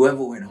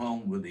 whoever went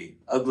home with the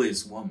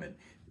ugliest woman,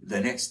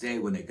 the next day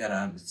when they got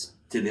on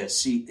to their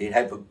seat, they'd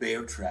have a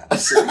bear trap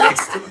sitting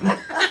next to them.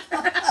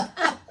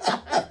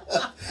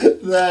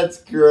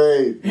 That's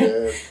great,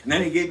 man. And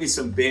then he gave me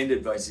some band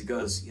advice. He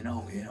goes,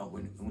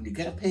 when you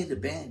gotta pay the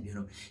band, he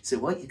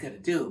said, what you gotta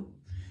do,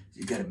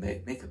 you gotta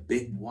make a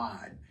big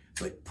wad,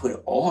 but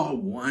put all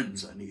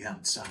ones on the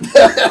outside.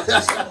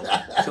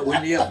 so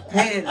when you're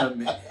paying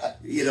them,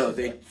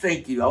 they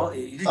think you got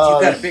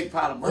a big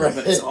pot of money,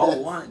 but it's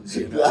all ones.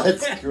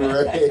 That's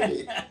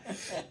great.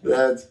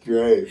 That's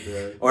great,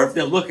 man. Or if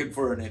they're looking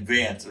for an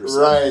advance or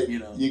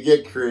something, right? You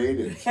get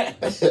creative.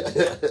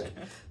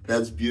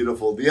 That's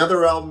beautiful. The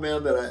other album,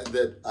 man,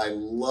 that I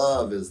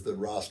love is the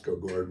Roscoe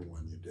Gordon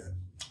one you did.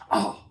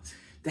 Oh,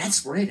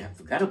 that's right. I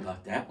forgot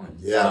about that one.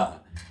 Yeah.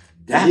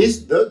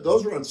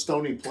 Those were on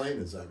Stony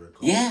Plain, as I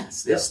recall.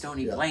 Yes, they're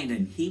Stony Plain,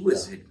 and he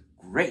was in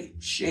great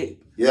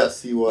shape.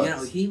 Yes, he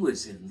was. He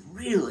was in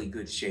really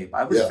good shape.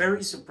 I was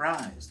very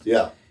surprised.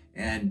 Yeah.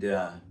 And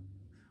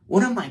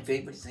one of my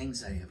favorite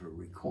things I ever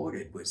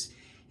recorded was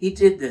he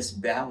did this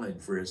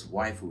ballad for his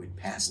wife who had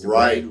passed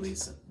away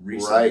recently.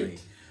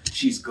 Right.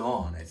 She's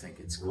Gone, I think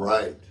it's called.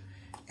 Right.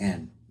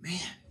 And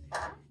man,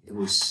 it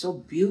was so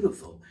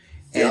beautiful.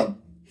 And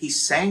he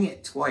sang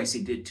it twice.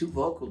 He did 2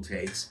 vocal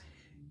takes.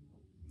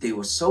 They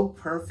were so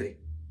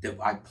perfect that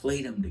I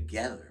played them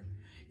together.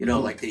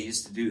 Like they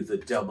used to do the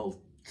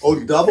double. Oh,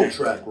 double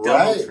track.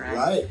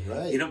 Right.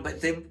 But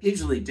they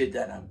usually did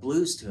that on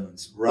blues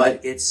tunes. Right.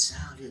 But it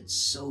sounded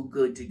so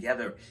good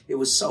together. It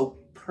was so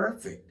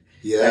perfect.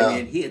 Yeah. I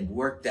mean, he had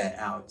worked that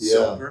out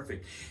so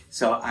perfect.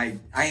 So I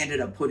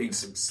ended up putting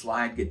some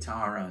slide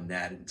guitar on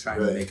that and trying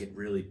to make it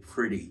really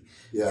pretty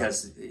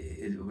because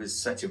it was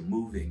such a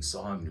moving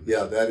song to me.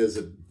 Yeah, that is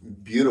a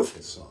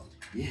beautiful song.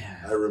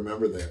 Yeah. I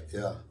remember that,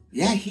 yeah.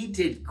 Yeah, he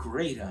did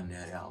great on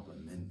that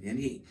album. And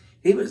he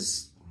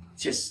was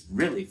just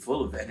really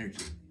full of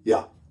energy.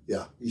 Yeah,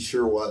 he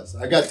sure was.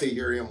 I got to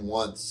hear him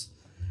once,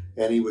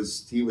 and he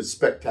was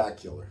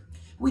spectacular.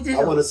 We did.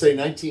 I want to say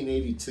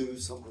 1982,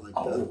 something like that.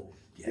 Oh,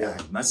 yeah,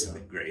 it must have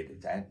been great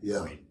at that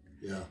point.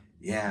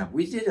 Yeah,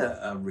 we did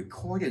a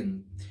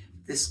recording.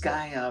 This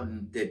guy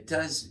that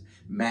does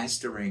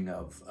mastering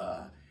of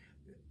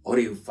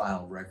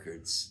audiophile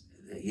records,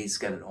 he's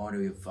got an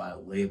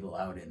audiophile label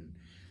out in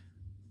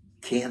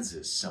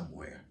Kansas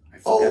somewhere. I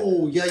forgot.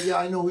 Oh, yeah,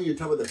 I know who you're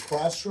talking about, the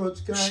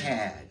Crossroads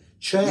guy?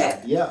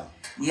 Chad, yeah.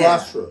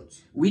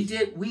 Crossroads.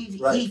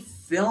 He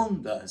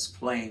filmed us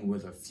playing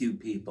with a few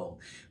people,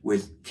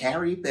 with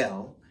Carrie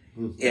Bell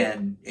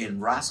and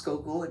Roscoe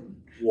Gordon.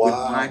 Wow.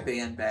 With my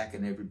band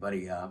backing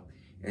everybody up.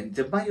 And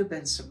there might have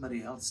been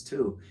somebody else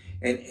too.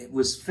 And it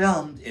was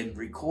filmed and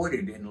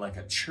recorded in like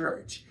a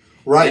church.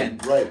 Right. And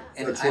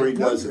That's where he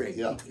does it.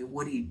 Yeah.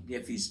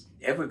 If he's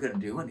ever going to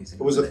do anything.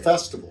 It was a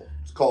festival.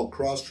 It's called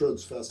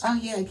Crossroads Festival. Oh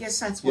yeah, I guess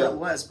that's what it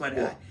was.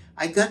 But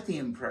I got the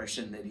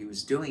impression that he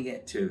was doing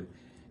it to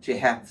to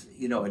have,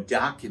 a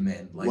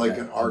document like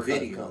a an archive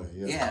video. kind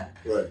of, Yeah.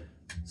 Right.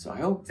 So I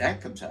hope that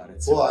comes out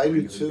at some Well, I point. do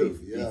It would too.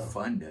 Be Yeah.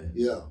 fun to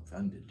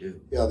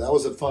do. Yeah, that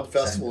was a fun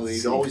festival, and to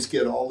he'd see. always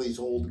get all these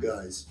old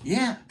guys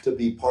Yeah. to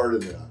be part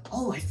of that.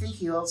 Oh, I think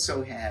he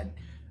also had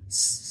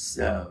Cephas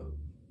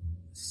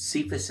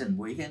and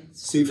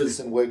Wiggins. Cephas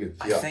and Wiggins,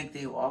 I yeah. think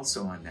they were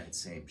also on that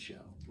same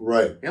show.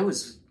 Right. It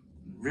was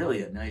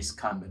really a nice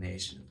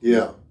combination.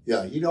 Yeah,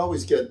 yeah. You'd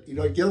always get,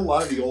 get a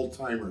lot of the old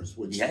timers,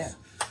 which Yeah.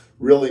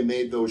 really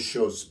made those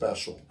shows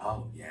special.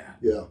 Oh, yeah.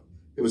 Yeah,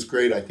 it was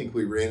great. I think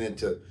we ran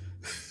into,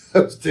 I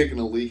was taking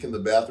a leak in the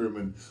bathroom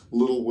and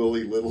little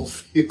Willie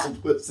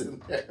Littlefield was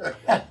in there,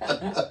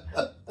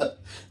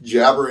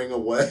 jabbering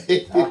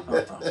away.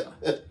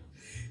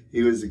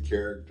 He was a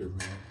character,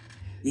 man.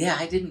 Yeah,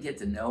 I didn't get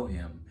to know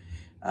him.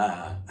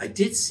 I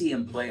did see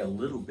him play a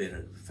little bit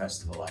at the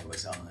festival I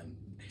was on,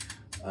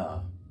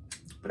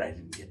 but I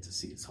didn't get to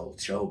see his whole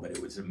show. But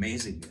it was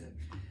amazing.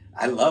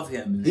 I love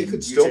him. And He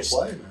could still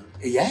play, man.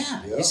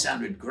 Yeah, Yeah. he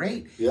sounded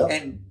great. Yeah.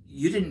 And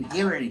you didn't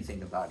hear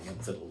anything about him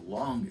for the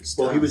longest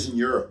time. Well, he was in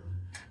Europe.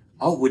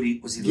 Oh,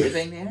 was he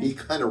living there? He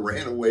kind of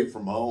ran away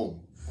from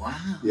home.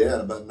 Wow. Yeah,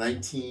 about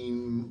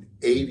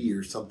 1980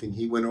 or something,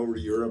 he went over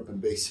to Europe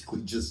and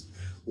basically just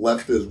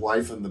left his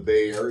wife in the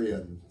Bay Area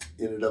and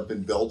ended up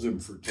in Belgium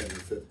for 10 or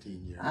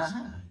 15 years.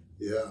 Uh-huh.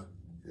 Yeah,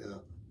 yeah.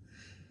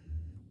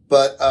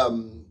 But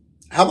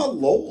how about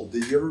Lowell?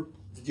 Did you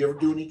ever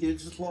do any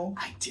gigs with Lowell?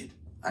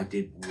 I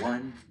did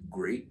one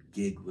great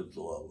gig with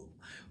Lowell,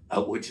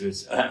 which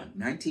was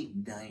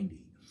 1990.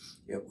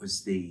 It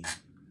was the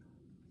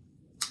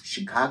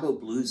Chicago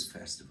Blues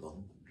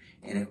Festival,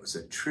 and it was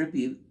a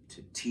tribute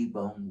to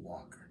T-Bone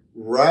Walker.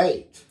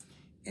 Right.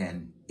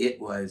 And it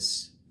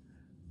was...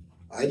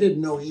 I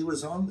didn't know he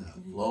was on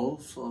that. Lowell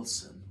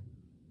Fulson.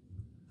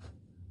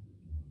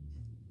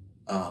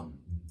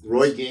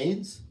 Roy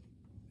Gaines?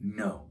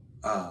 No.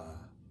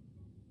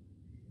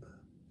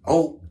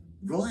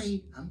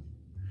 Roy...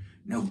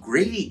 No,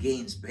 Grady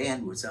Gaines'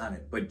 band was on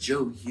it, but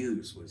Joe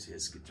Hughes was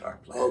his guitar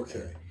player.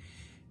 Okay.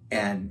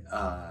 And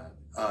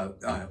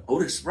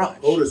Otis Rush.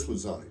 Otis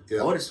was on it, yeah.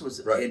 Otis was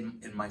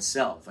in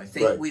myself. I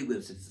think we were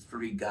the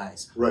three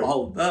guys. Right.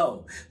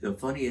 Although the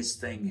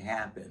funniest thing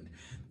happened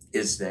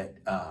is that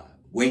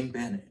Wayne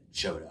Bennett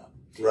showed up.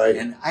 Right.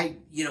 And I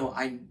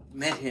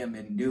met him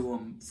and knew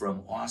him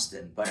from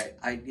Austin, but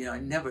I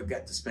never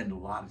got to spend a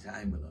lot of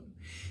time with him.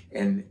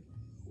 And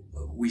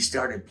we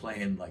started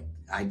playing, like,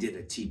 I did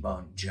a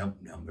T-Bone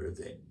jump number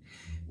that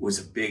was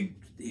a big,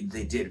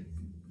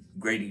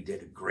 Grady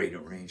did a great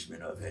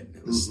arrangement of it. And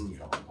it was,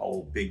 a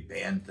whole big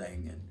band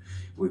thing, and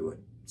we were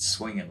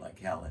swinging like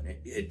hell, and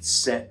it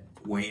set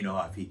Wayne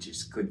off. He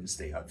just couldn't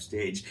stay off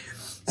stage.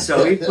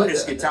 So he put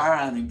his guitar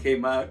on and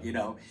came out,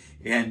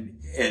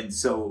 and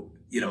so,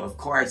 of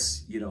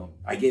course,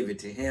 I gave it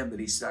to him, but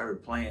he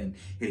started playing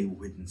and he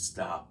wouldn't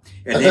stop.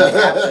 And then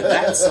after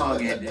that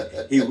song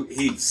ended,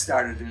 he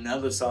started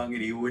another song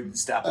and he wouldn't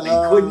stop. And he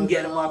couldn't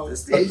get him off the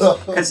stage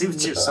because he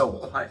was just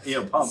so,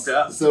 pumped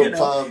up. So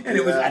pumped, and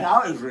and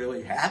I was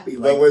really happy.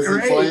 But was he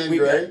playing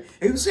great?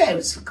 He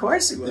was, of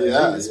course he was.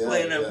 Yeah, he was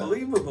playing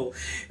unbelievable.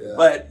 Yeah.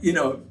 But,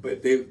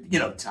 but they,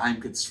 time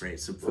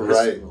constraints of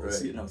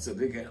festivals, right. So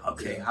they go,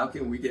 okay, how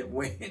can we get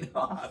Wayne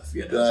off?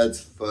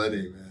 That's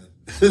funny, man.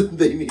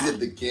 They needed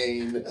the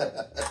cane.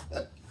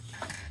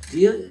 Do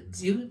you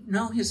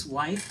know his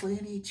wife by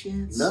any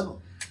chance?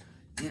 No.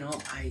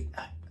 I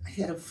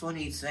had a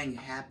funny thing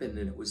happen,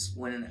 and it was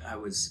when I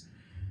was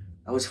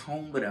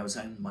home, but I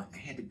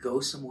had to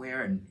go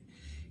somewhere, and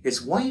his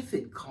wife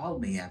had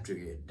called me after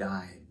he had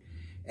died,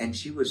 and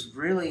she was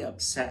really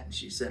upset, and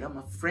she said, "I'm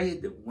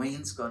afraid that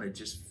Wayne's going to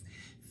just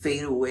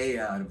fade away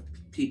out of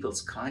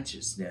people's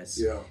consciousness.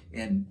 Yeah.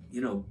 And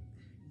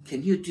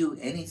can you do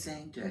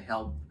anything to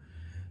help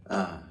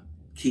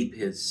keep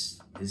his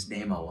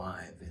name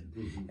alive?"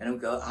 And I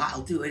would go,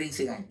 "I'll do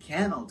anything I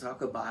can. I'll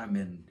talk about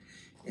him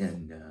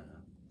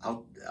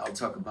I'll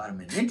talk about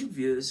him in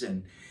interviews."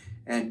 And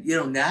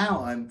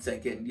now I'm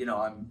thinking,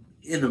 I'm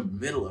in the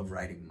middle of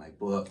writing my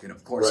book, and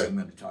of course I'm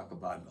going to talk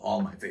about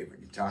all my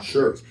favorite guitar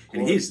players,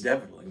 and he's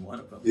definitely one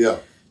of them. Yeah.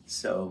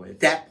 So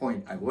at that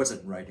point, I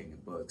wasn't writing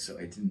a book, so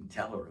I didn't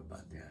tell her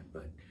about that.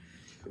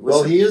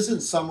 But he is in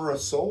Summer of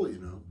Soul,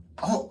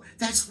 Oh,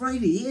 that's right,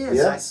 he is.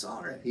 Yeah. I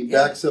saw it. He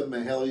backs up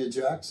Mahalia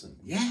Jackson.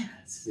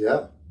 Yes.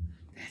 Yeah.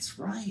 That's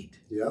right.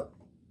 Yeah.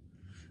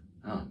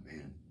 Oh,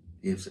 man.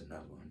 Here's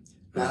another one.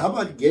 Now, how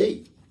about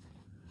Gate?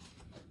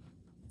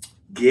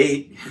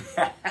 Gate.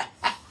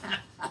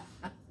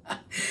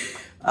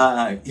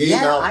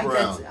 Mouth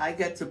Brown. I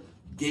got to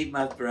Gate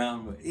Mouth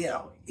Brown.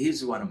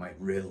 He's one of my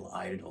real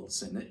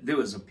idols. And there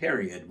was a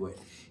period where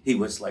he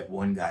was like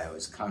one guy I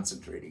was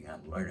concentrating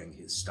on learning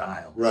his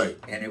style. Right.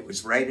 And it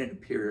was right in a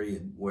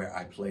period where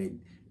I played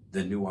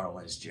the New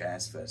Orleans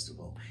Jazz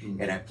Festival.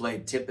 And I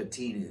played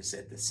Tipitinas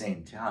at the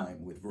same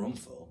time with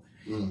Roomful.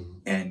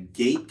 And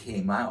Gate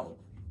came out,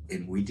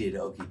 and we did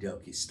Okie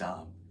Dokie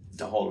Stomp,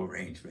 the whole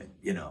arrangement,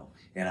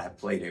 and I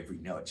played every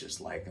note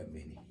just like him.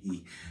 And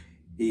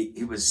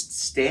he was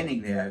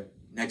standing there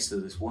next to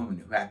this woman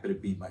who happened to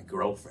be my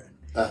girlfriend.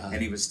 Uh-huh.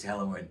 And he was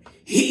telling her,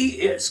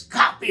 he is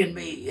copying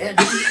me. And,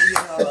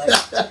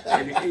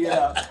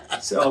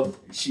 so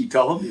she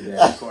told me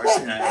that, of course.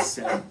 And I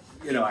said,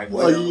 I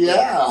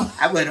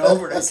went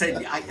over and I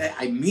said,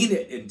 I mean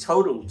it in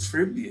total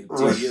tribute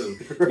to you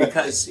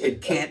because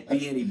it can't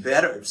be any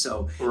better.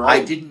 So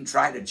I didn't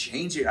try to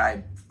change it.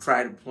 I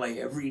try to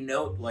play every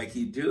note like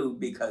you do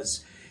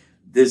because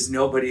there's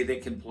nobody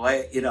that can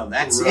play.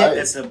 That's it.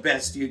 That's the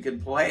best you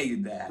can play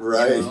that.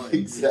 Right,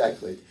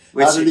 exactly.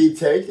 How did he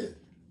take it?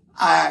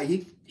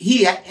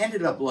 He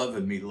ended up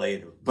loving me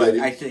later, but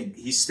I think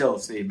he still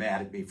stayed mad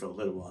at me for a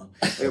little while.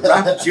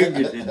 Robert Jr.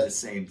 did the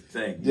same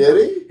thing.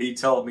 Did he? He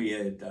told me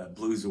at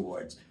Blues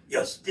Awards,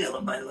 "You're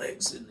stealing my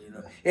legs,"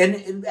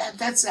 and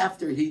that's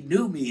after he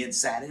knew me and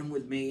sat in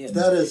with me and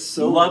that is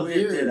so loved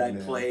weird, it that I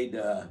man. played.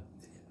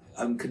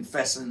 I'm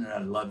confessing that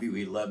I love you.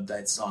 He loved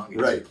that song.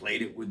 And he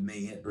played it with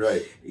me. And,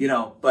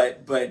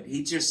 but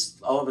he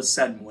just all of a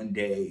sudden one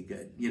day,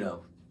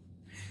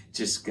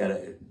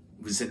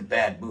 was in a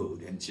bad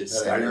mood and just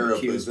started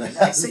accusing me. And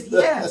I said,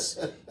 "Yes,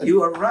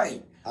 you are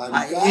right.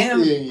 I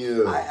am.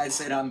 You. I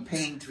said, I'm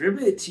paying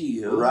tribute to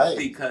you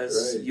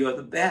because you're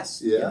the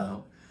best."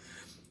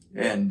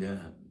 And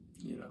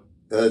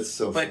that's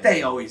so. But funny.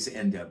 they always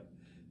end up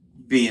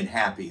being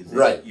happy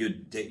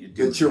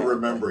that you're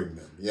remembering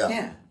them.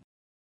 Yeah.